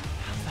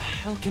 How the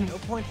hell can no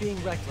point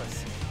being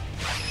reckless?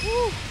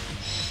 Woo.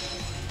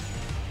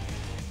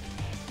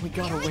 We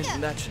gotta win,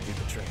 and that should do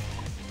the trick.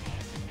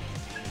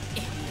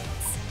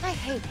 Idiots. I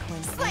hate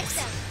coincidences. Slice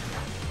them.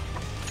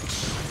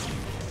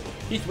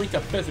 He's weak to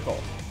physical.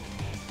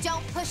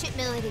 Don't push it,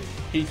 Melody.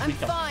 He's I'm weak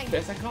to fine.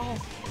 physical?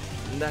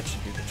 That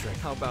should do the trick.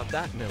 How about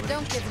that, Miller?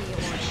 Don't give me your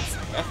warnings.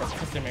 That's what's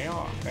pissing me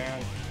off,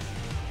 man.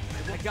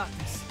 I got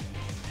this.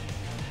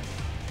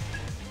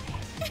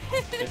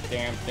 This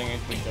damn thing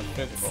is weak to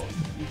physical.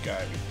 You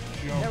gotta be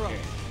Arrow, joking.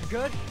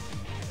 good?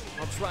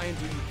 I'll try and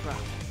do you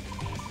proud.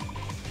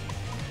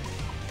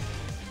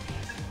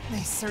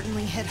 They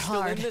certainly hit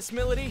Still hard. in this,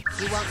 Melody?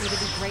 You want me to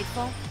be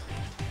grateful?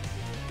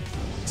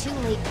 Too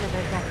late for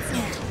regrets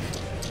now.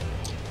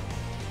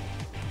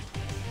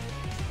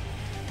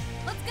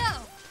 Let's go.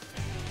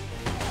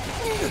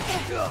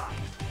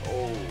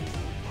 Oh,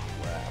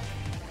 crap.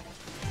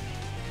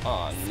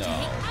 Oh, no.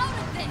 Out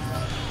of this.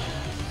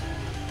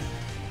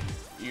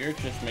 You're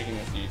just making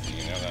this easy,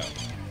 you know that.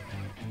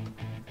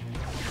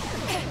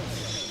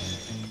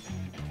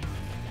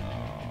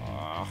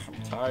 I'm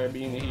tired of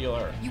being the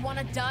healer. You want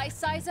to die,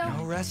 Saizo?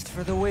 No rest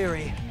for the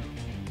weary.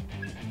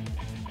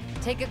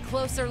 Take a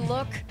closer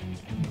look.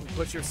 Don't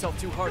push yourself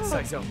too hard,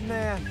 Saizo. Oh,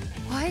 man,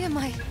 Why am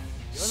I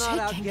you're not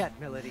out yet,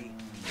 Melody.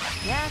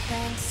 Yeah,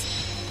 thanks.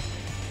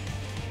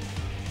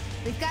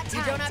 We've got time.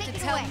 You don't have Take to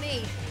it tell away.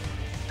 me.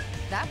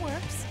 That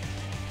works.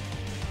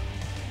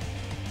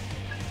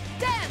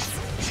 Dance!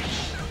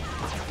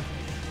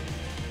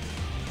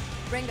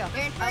 Ringo.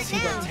 You're in for it See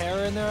the now.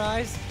 terror in their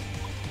eyes?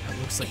 That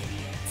looks like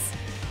Idiots.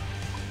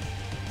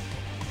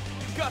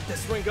 You got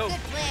this, Ringo! Good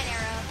plan,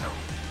 Arrow.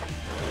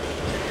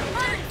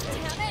 Burn,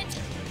 damn it.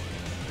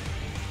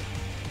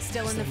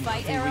 Still in the Is there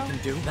fight, nothing Arrow? we can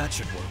do? That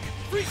should work.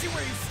 Freeze you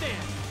where you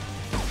stand!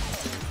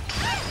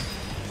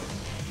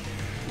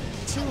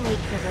 Too late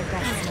for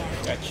regrets now.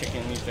 That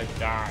chicken needs to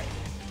die.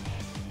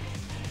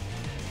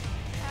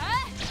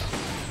 Huh?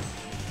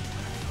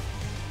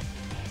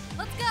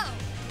 Let's go.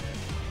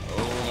 Oh,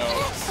 no.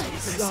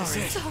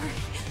 Sorry. Sorry.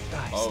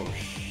 Oh,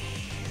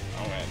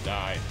 I'm gonna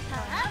die.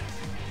 Huh?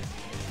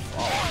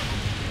 Oh.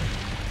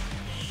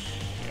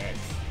 Shit.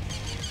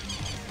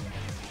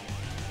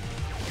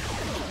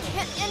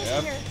 Can't end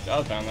Yep, here. that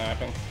was bound to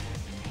happen.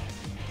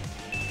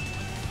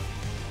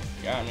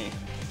 Got me.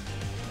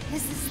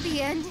 Is this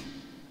the end?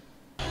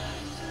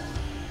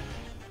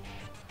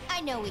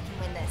 I know we can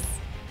win this.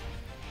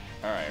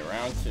 Alright,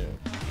 round 2.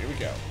 Here we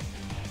go.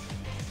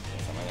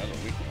 Guess I'm another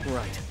weakness.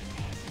 Right.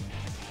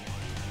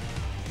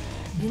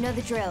 You know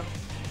the drill.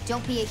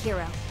 Don't be a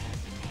hero.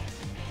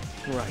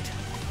 Right.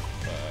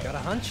 Got a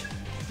hunch?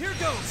 Here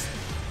goes!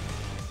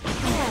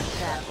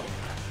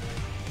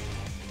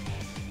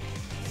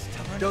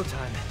 Stubborn. Go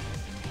time.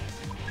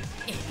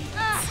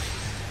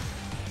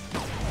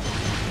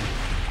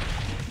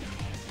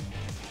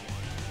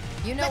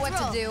 You know Let's what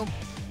roll. to do.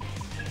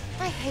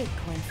 I hate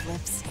coin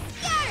flips.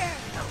 Scatter!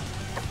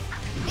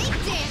 Big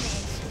damage!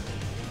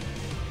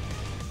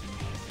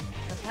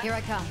 Here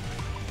I come.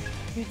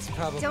 It's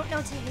probably... Don't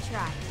know till you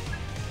try.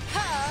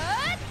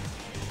 Hut!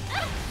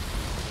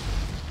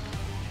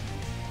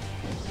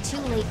 Too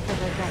late for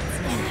regrets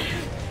now.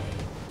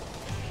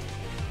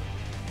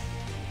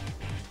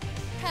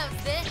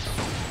 How's this?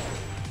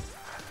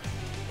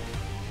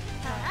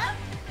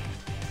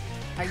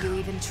 Are you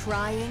even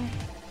trying?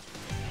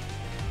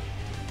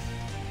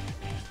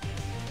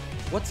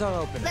 What's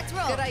our opener? Let's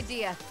roll. Good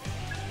idea.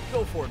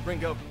 Go for it,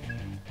 Ringo.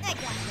 I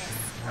got this.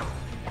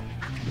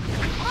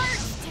 March,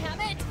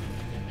 damn it!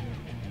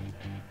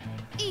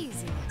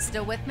 Easy.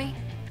 Still with me?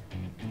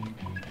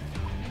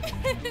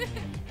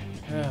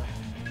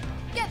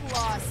 Get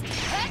lost.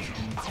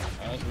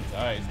 I was with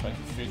ice, but I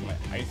just freeze my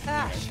ice.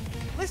 Ash,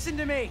 listen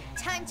to me.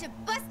 Time to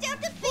bust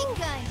out the big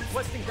guns.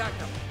 Westing back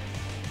up.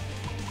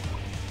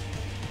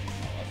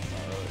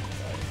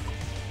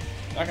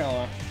 Not gonna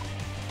lie.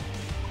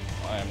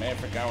 I may have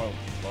forgotten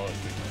what Lois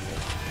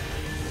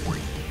weakness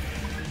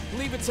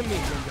Leave it to me,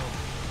 Ringo.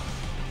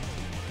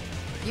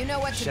 You know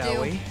what to do.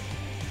 Shall we?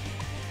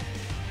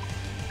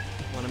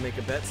 Want to make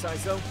a bet,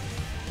 Saizo?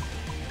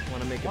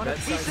 Want to make a Want a bet,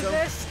 piece of Saizo?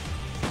 this?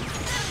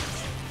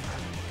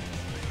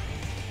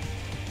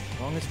 As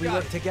long as we Got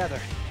work it. together.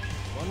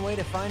 One way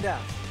to find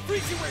out.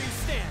 Freeze you where you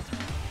stand!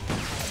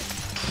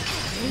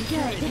 Very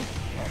good.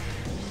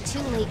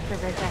 Too late for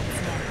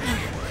regrets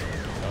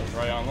now. I was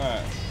right on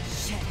that.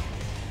 Shit.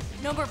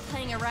 No more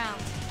playing around.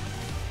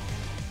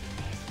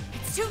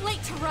 It's too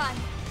late to run.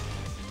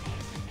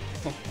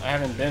 I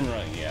haven't been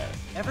running yet.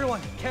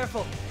 Everyone,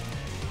 careful.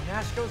 When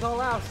Ash goes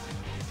all out,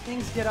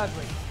 things get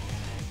ugly.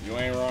 You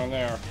ain't wrong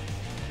there.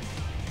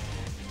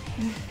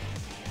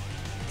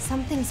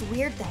 Something's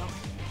weird though.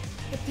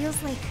 It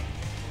feels like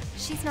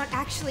she's not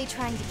actually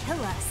trying to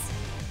kill us.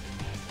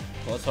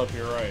 Let's hope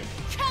you're right.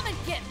 Come and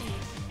get me.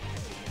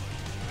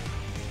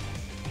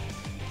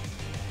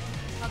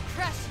 I'll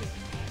crush you.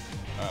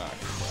 Ah,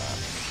 crap.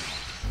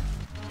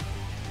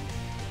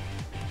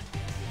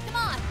 Come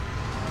on.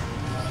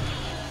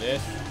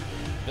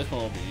 This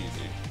one will be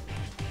easy.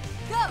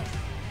 Go.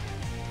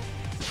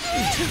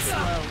 Too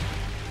slow.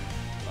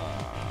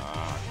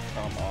 Ah,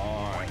 come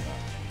on.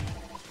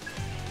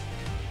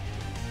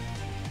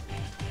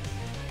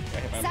 I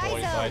hit my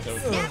boy Saizo,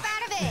 Saizo. snap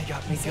out of You it.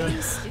 got me good.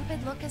 Same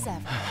stupid look as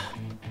ever.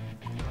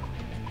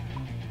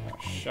 Oh,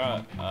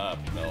 shut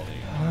up, Melody.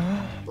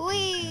 Do Wee.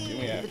 me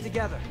Keep that, it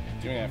together.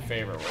 do me that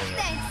favor, will you?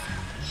 Thanks.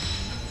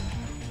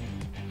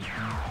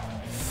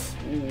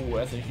 Ooh,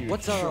 that's a huge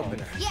What's our chunk.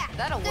 opener? Yeah,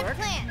 That'll good work.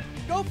 plan.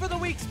 Go for the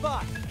weak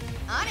spot.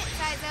 On it,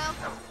 Saizo.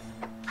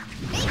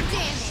 Big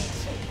damage.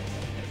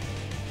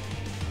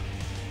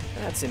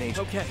 That's an H.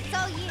 Okay. It's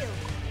all you.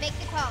 Make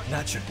the call.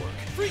 That should work.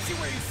 Freeze you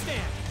where you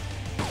stand!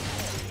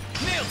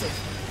 Nailed it!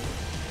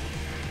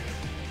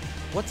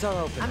 What's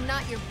our opener? I'm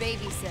not your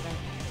babysitter.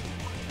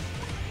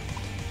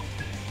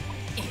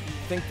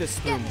 Think this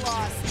through. Get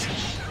lost.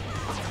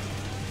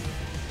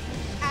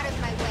 Out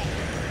of my way.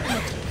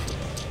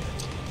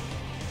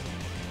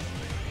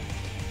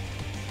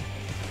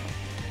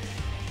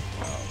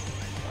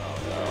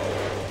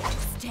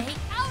 Stay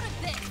out of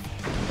this.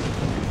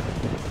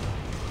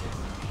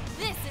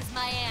 This is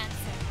my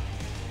answer.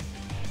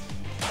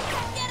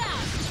 Get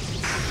out.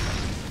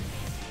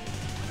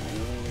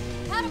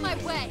 Out of my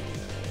way.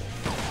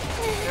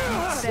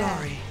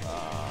 Sorry.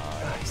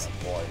 Nice.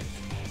 My boy.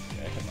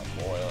 Yeah, hit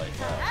my boy like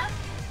that.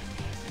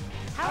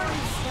 How are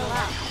you still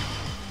up?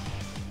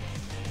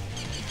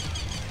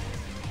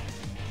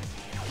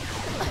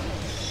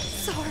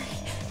 Sorry.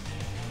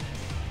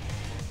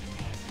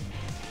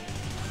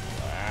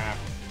 Ah,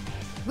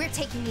 We're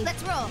taking you.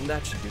 Let's roll.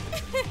 That should do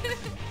it.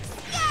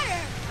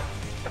 Scatter.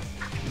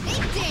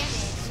 Big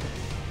damage.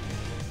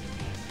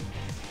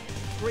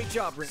 Great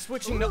job, Rin.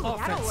 Switching to Ooh,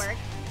 offense. that'll work.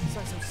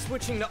 Saizo,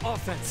 switching to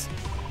offense.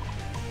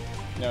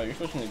 no, you're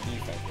switching to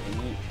defense.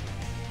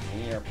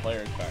 We need our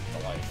players back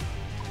to life.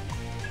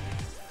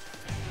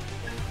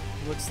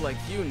 Looks like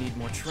you need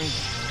more training.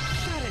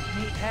 Shut it,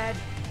 meathead.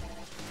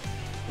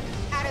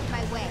 Out of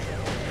my way.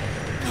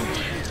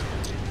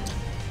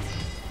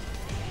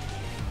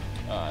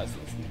 Ah, this is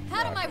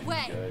Out of not my gonna be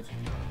way. good.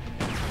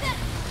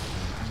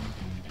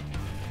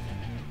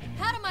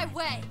 Out of my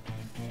way.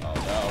 Oh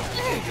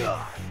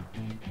no.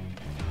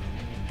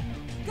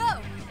 Go.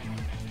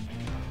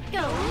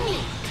 Go me.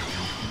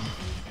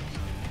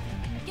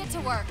 Get to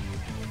work.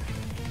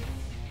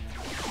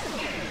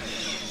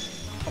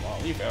 Come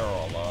on, leave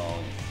Arrow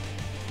alone.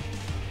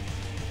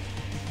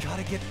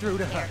 Gotta get through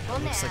to her. Careful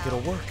Looks now. like it'll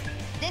work.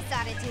 This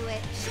ought to do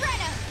it. Shred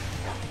him.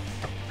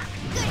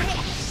 Good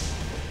hit.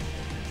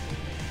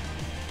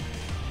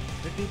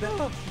 Could be better.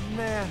 Oh,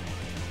 man.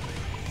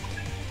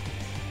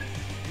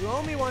 You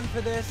owe me one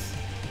for this.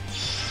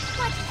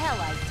 What hell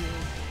I do.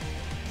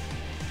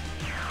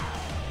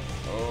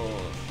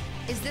 Oh,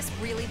 Is this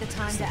really the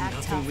time Is to there act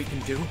nothing tough? we can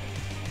do?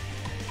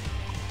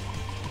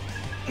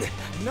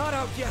 Not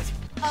out yet.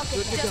 Okay,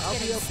 Good to go. just I'll be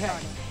getting okay.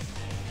 started.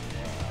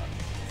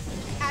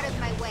 Out of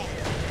my way.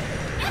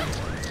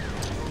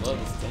 love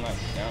is still not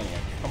down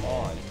yet. Come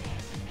on.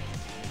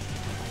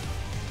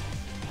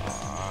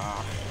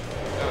 Ah.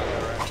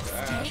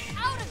 Stay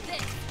out of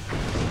this.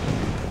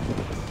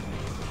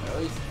 At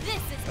least, This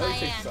is at my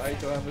least answer. excited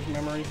to have his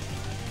memory.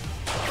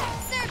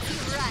 Serves you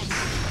right.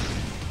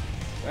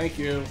 Thank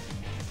you.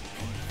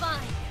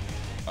 Fine.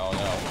 Oh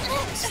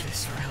no. Is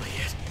this really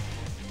it?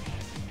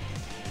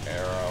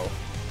 Arrow.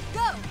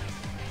 Go!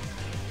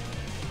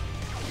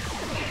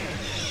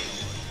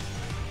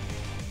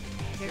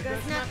 Here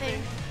goes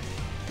nothing.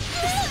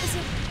 This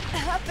isn't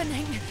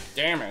happening.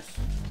 Damn it.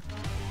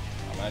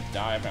 I'm gonna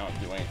die if I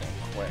don't do anything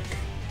quick.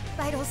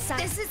 Vital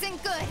signs. This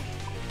isn't good.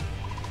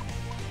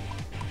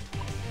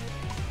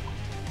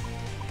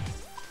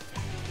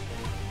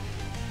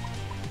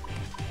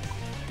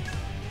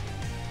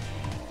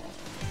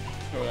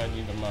 Who would I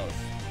need the most?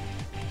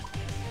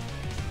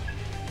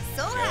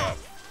 Sora!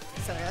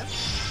 Sora?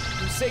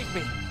 You saved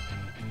me.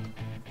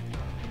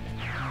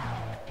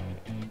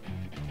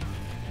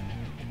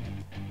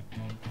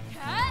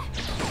 Huh?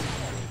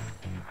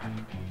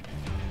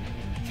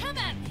 Come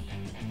at me.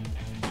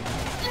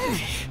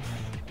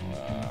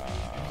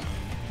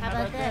 How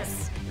about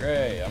this?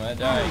 Great, I'm gonna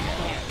die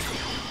again.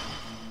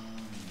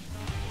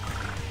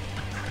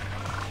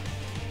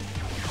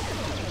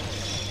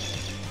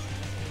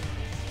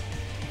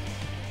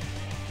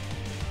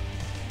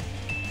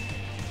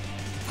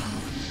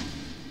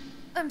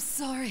 I'm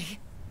sorry.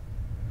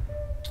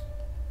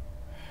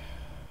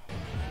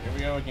 Here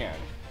we go again.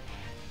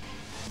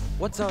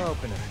 What's our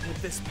opener?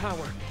 With this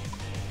power,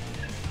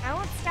 I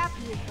won't stop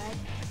you, bud.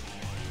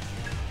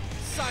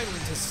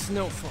 silent as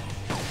snowfall.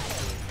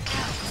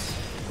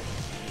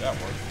 That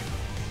worked.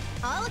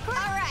 All across.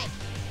 All right.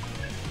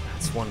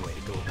 That's one way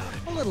to go about it.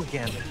 A little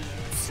gambit.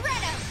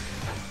 Shred him.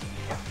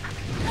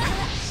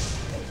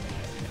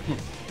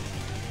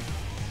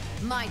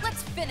 Mike,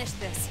 let's finish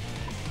this.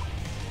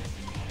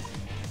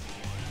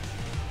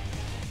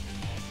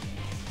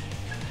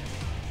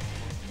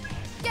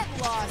 Get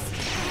lost.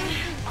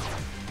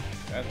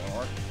 That didn't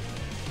work.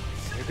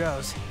 Here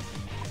goes.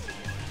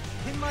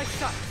 In my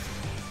sight.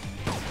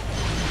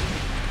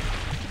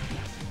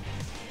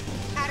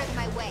 Out of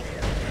my way.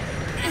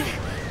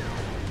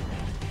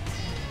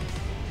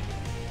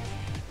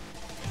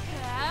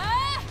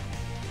 Ah!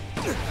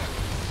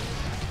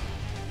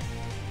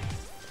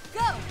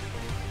 Go.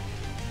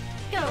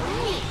 Go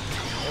me.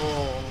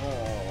 Oh no.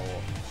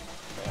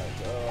 Gotta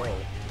go.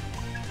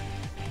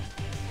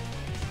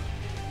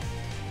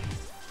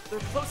 They're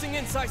closing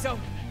in, Saizo.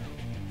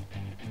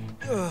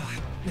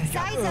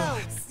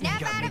 Saizo, snap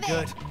got out me of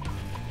good. it.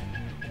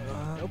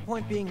 No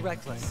point being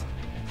reckless.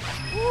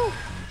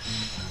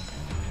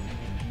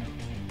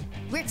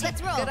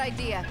 Let's roll. Good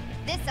idea.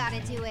 This ought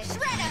to do it.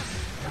 Shred him.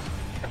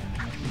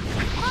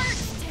 Hurt,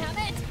 damn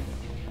it.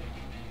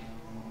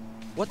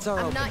 What's our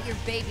I'm opener? not your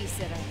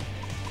babysitter.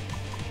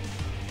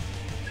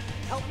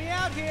 Help me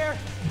out here!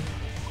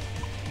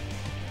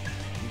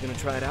 You gonna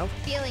try it out?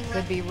 Feeling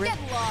Could be lucky. Get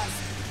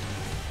lost.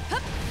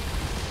 Hup.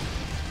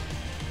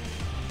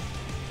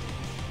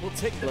 We'll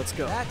take it. Let's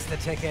go. That's the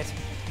ticket.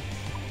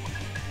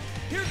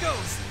 Here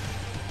goes.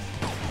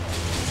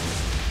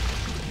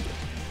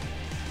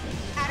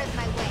 Out of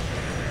my way.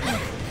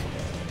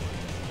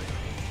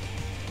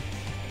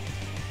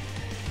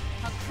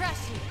 I'll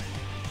crush you.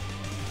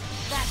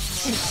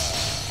 That's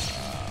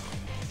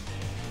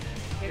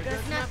Here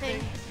goes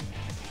nothing.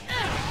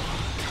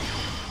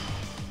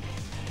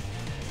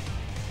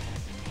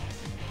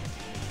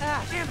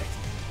 Ah, damn it!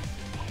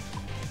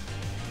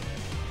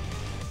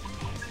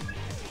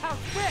 How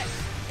quick!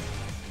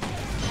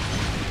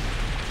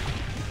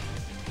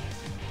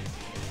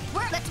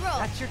 Let's roll.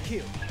 That's your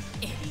cue.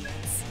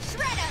 idiots.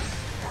 Shred him.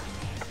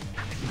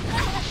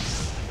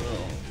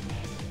 Boom.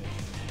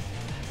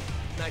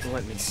 Nice.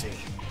 Let me see.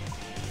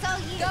 It's all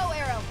you. Go,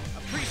 Arrow.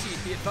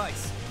 Appreciate the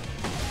advice.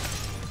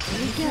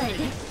 Very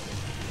good.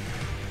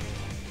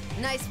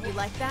 Nice. You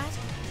like that?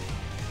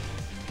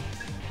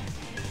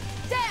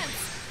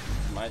 Dance.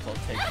 Might as well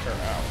take her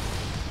out.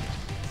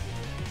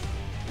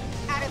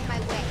 Out of my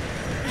way.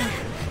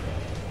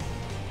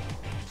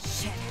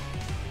 Shit.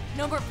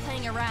 No more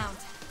playing around.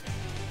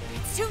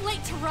 It's too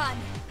late to run.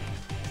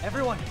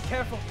 Everyone,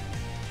 careful.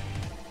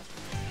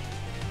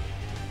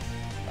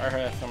 I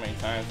heard that so many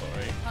times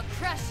already. I'll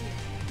crush you.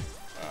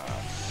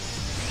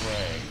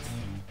 Great.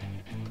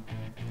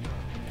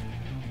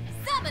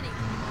 Summoning.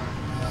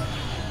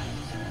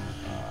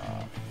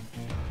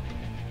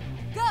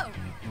 Go.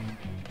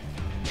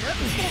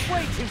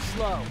 Way too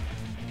slow.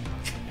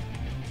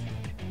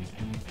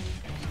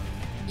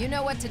 You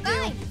know what to do.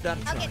 Fine.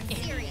 That'll I'll try. get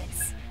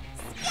serious.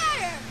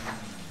 Scatter.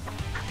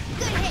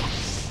 Good hit.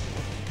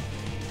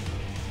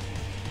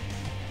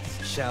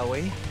 Shall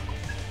we?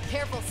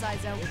 Careful,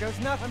 Saizo. Here goes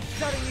nothing. I'm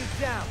shutting you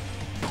down.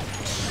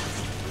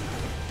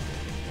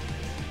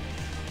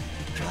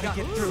 Gotta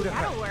get through to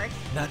That'll her. work.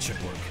 That should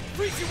work.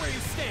 Freeze you where you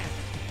stand.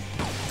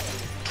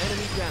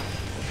 Enemy down.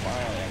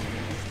 Finally, I'm gonna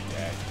be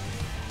dead.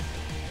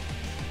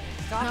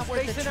 Stop Not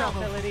worth the spacing out,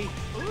 trouble. Melody.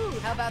 Ooh,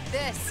 how about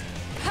this?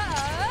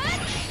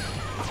 Cut!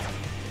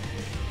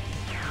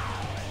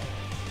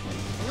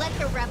 Let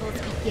the rebels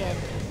begin.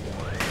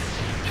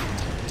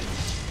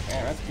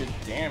 Man, that's good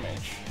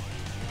damage.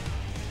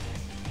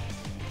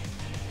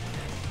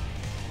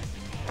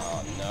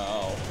 Oh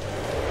no.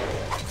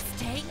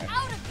 Stay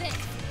out of this!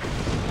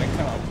 Next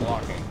time I'm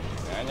blocking.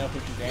 I know who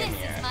she's This aiming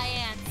is at. my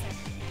answer.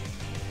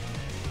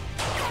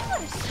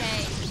 What a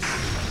shame.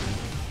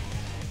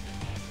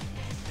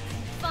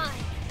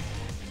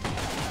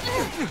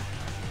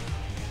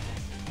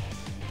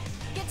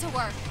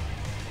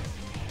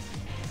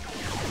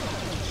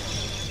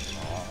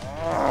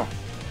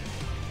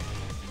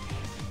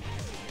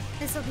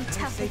 be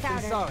tough Safe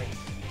without than her. sorry.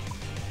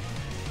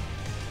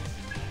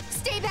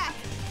 Stay back!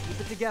 Keep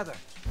it together.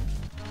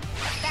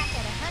 Back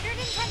at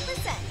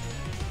 110%.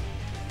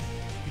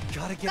 You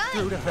gotta get Fine.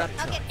 through to her.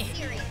 I'll get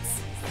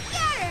serious.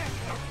 Scatter!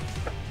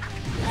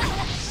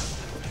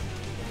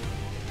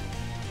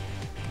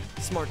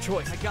 Smart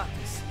choice. I got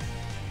this.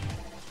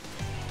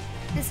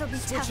 This'll be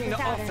tough Switching to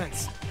without her.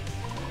 offense.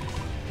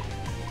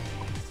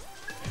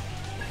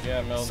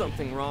 Yeah, Melody.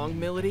 Something wrong,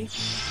 Milady?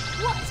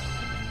 What?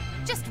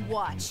 Just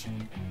watch.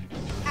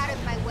 Out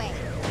of my way.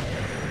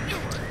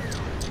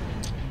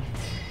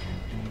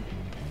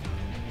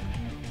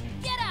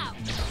 Get out!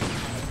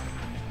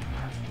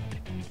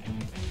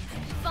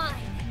 Fine.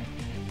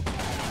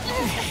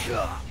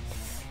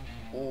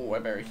 Oh, I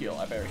better heal.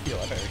 I better heal.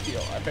 I better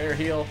heal. I better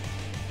heal.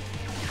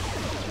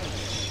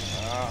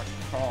 Ah,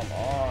 come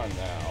on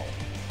now.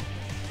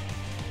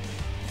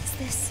 What's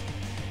this?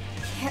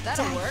 Can't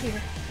That'll die work. here.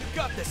 You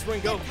got this,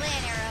 Ringo. Good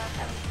plan, Arrow.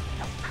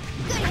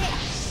 Good hit.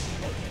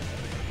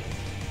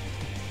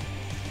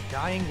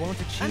 Dying won't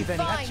achieve I'm any.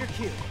 fine. That's your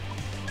cue.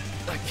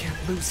 I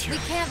can't lose We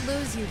here. can't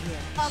lose you here.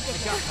 I'll get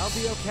there. I'll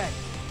be okay.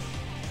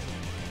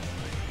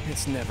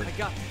 It's never. I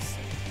got this.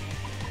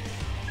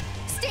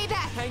 Stay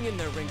back. Hang in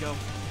there, Ringo.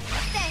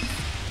 Thanks.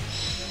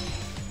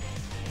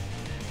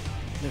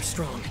 They're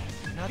strong.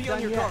 Not Be done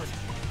on your yet. guard.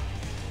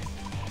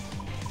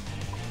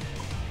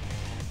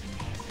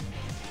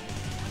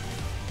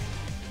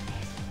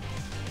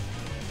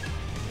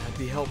 That'd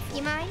be helpful.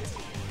 You mind?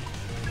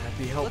 That'd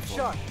be Look helpful.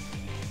 sharp.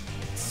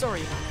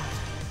 Sorry about that.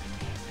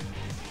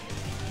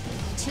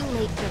 Too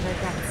late for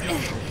regrets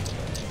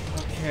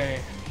now.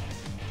 Okay.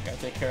 Gotta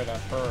take care of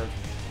that bird.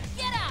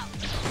 Get out!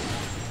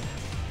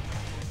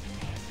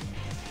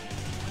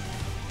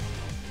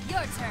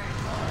 Your turn.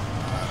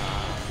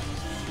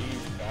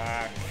 She's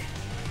back.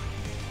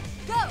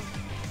 Go!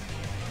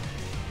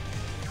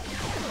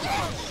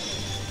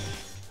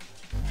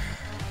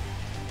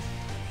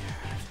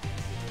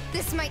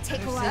 This might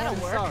take a while. That'll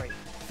work. Sorry.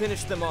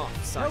 Finish them off,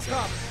 No Sizo.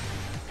 problem.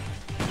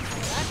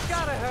 That's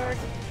gotta hurt.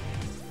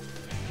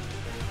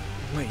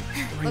 Wait,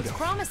 Ringo. Looks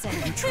promising.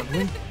 Are you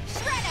troubling?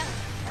 Shred him.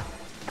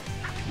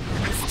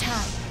 It's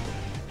time.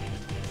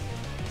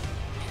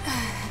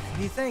 What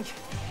do you think?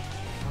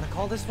 Wanna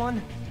call this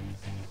one?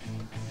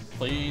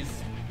 Please.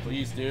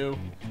 Please do.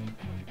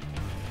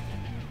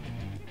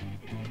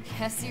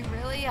 Guess you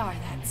really are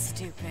that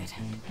stupid.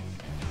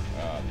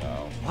 Oh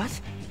no.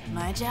 What?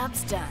 My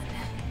job's done.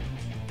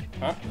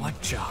 Huh? What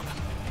job?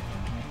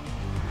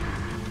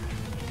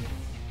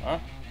 Huh?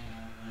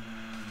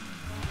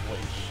 Wait,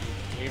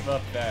 she gave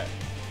up that.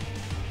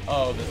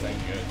 Oh, this ain't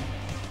good.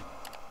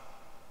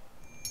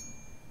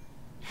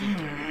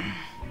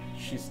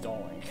 She's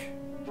stalling.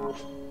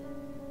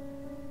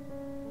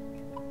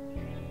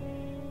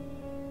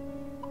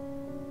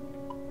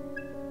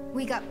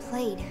 We got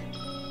played.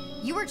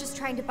 You were just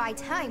trying to buy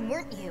time,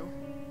 weren't you?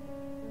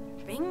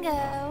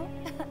 Bingo!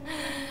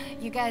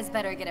 You guys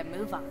better get a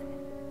move on.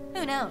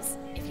 Who knows?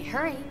 If you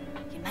hurry,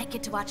 you might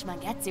get to watch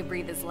Mangetsu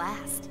breathe his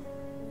last.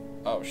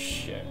 Oh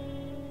shit.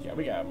 Yeah,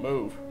 we gotta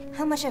move.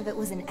 How much of it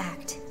was an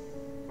act?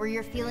 Were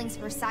your feelings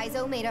for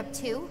Sizo made up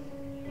too?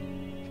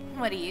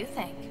 What do you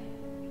think?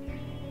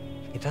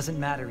 It doesn't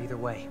matter either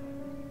way.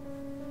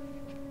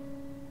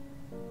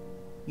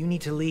 You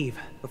need to leave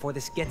before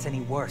this gets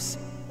any worse.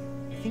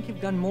 I think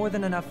you've done more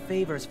than enough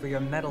favors for your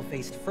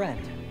metal-faced friend,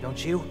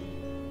 don't you?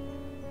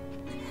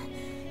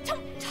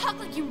 Don't talk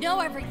like you know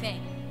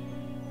everything!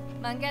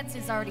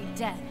 Mangetsu's already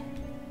dead.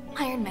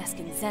 Iron Mask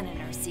and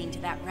Zenon are seeing to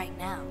that right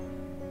now.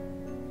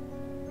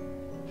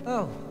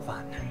 Oh,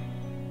 fun.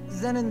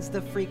 Zenon's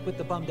the freak with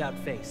the bummed-out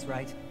face,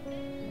 right?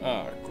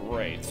 Oh,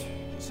 great.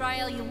 Try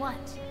all you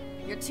want.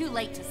 You're too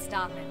late to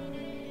stop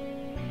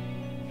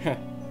him.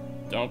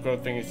 Don't go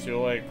thinking it's too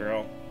late,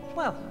 girl.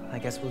 Well, I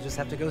guess we'll just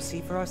have to go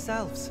see for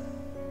ourselves.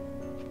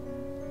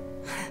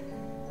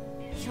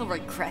 You'll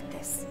regret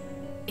this,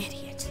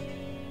 idiot.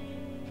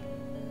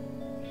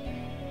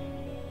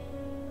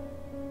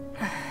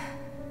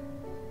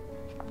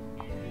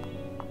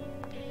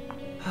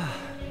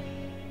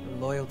 Your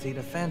loyalty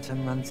to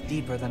Phantom runs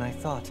deeper than I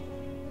thought.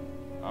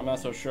 I'm not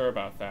so sure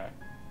about that.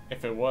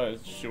 If it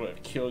was, she would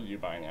have killed you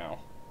by now.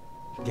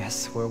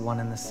 Guess we're one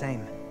and the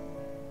same.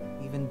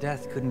 Even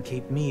death couldn't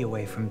keep me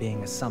away from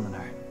being a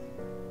summoner.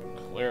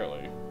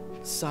 Clearly.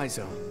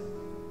 Sizo.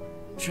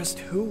 Just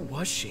who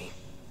was she?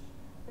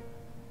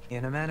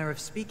 In a manner of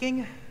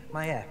speaking,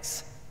 my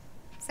ex.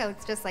 So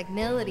it's just like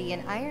Milady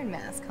and Iron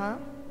Mask, huh?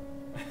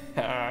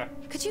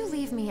 Could you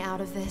leave me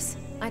out of this?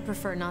 I'd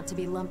prefer not to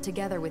be lumped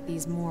together with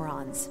these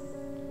morons.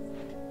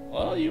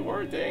 Well, you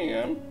were dating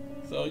him,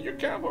 so you're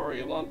kind of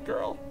already lumped,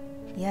 girl.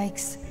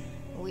 Yikes.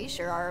 We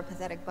sure are a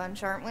pathetic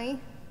bunch, aren't we?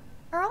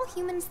 Are all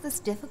humans this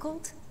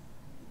difficult?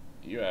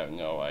 You have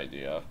no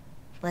idea.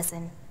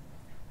 Listen,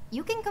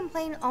 you can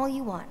complain all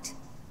you want.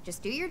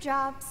 Just do your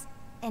jobs,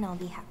 and I'll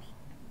be happy.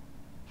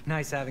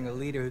 Nice having a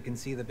leader who can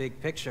see the big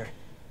picture.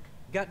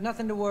 Got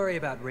nothing to worry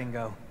about,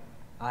 Ringo.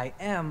 I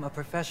am a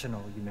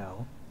professional, you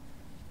know.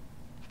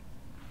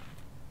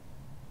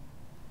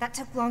 That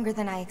took longer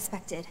than I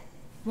expected.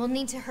 We'll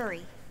need to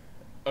hurry.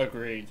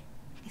 Agreed.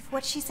 If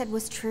what she said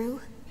was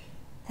true,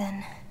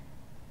 then...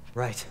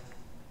 Right.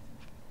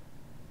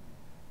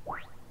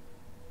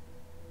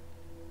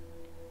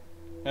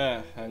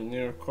 A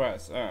new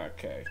request.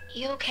 Okay.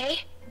 You okay?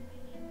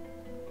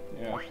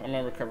 Yeah, I'm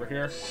gonna recover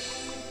here.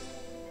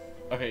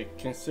 Okay,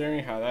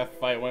 considering how that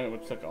fight went,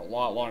 it took a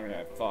lot longer than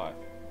I thought.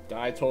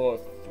 Died total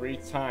of 3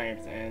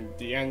 times, and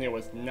the ending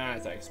was not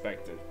as I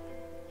expected.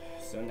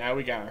 So now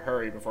we gotta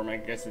hurry before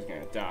Mangetsu's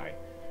gonna die.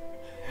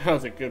 That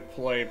was a good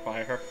play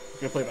by her.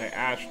 Good play by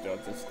Ash though,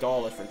 to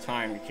stall us for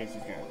time in case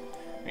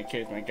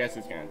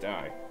Mangetsu's gonna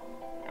die.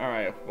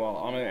 Alright, well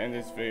I'm gonna end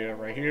this video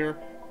right here.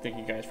 Thank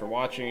you guys for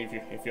watching.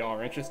 If y'all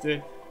are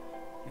interested,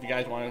 if you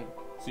guys want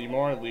to see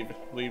more,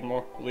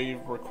 leave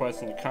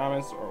requests in the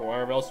comments or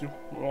wherever else you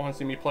want to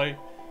see me play.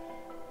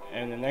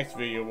 And the next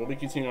video we'll be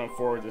continuing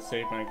forward to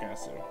save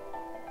Mangetsu.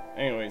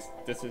 Anyways,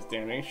 this is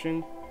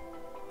Damnation.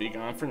 Be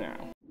gone for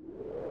now.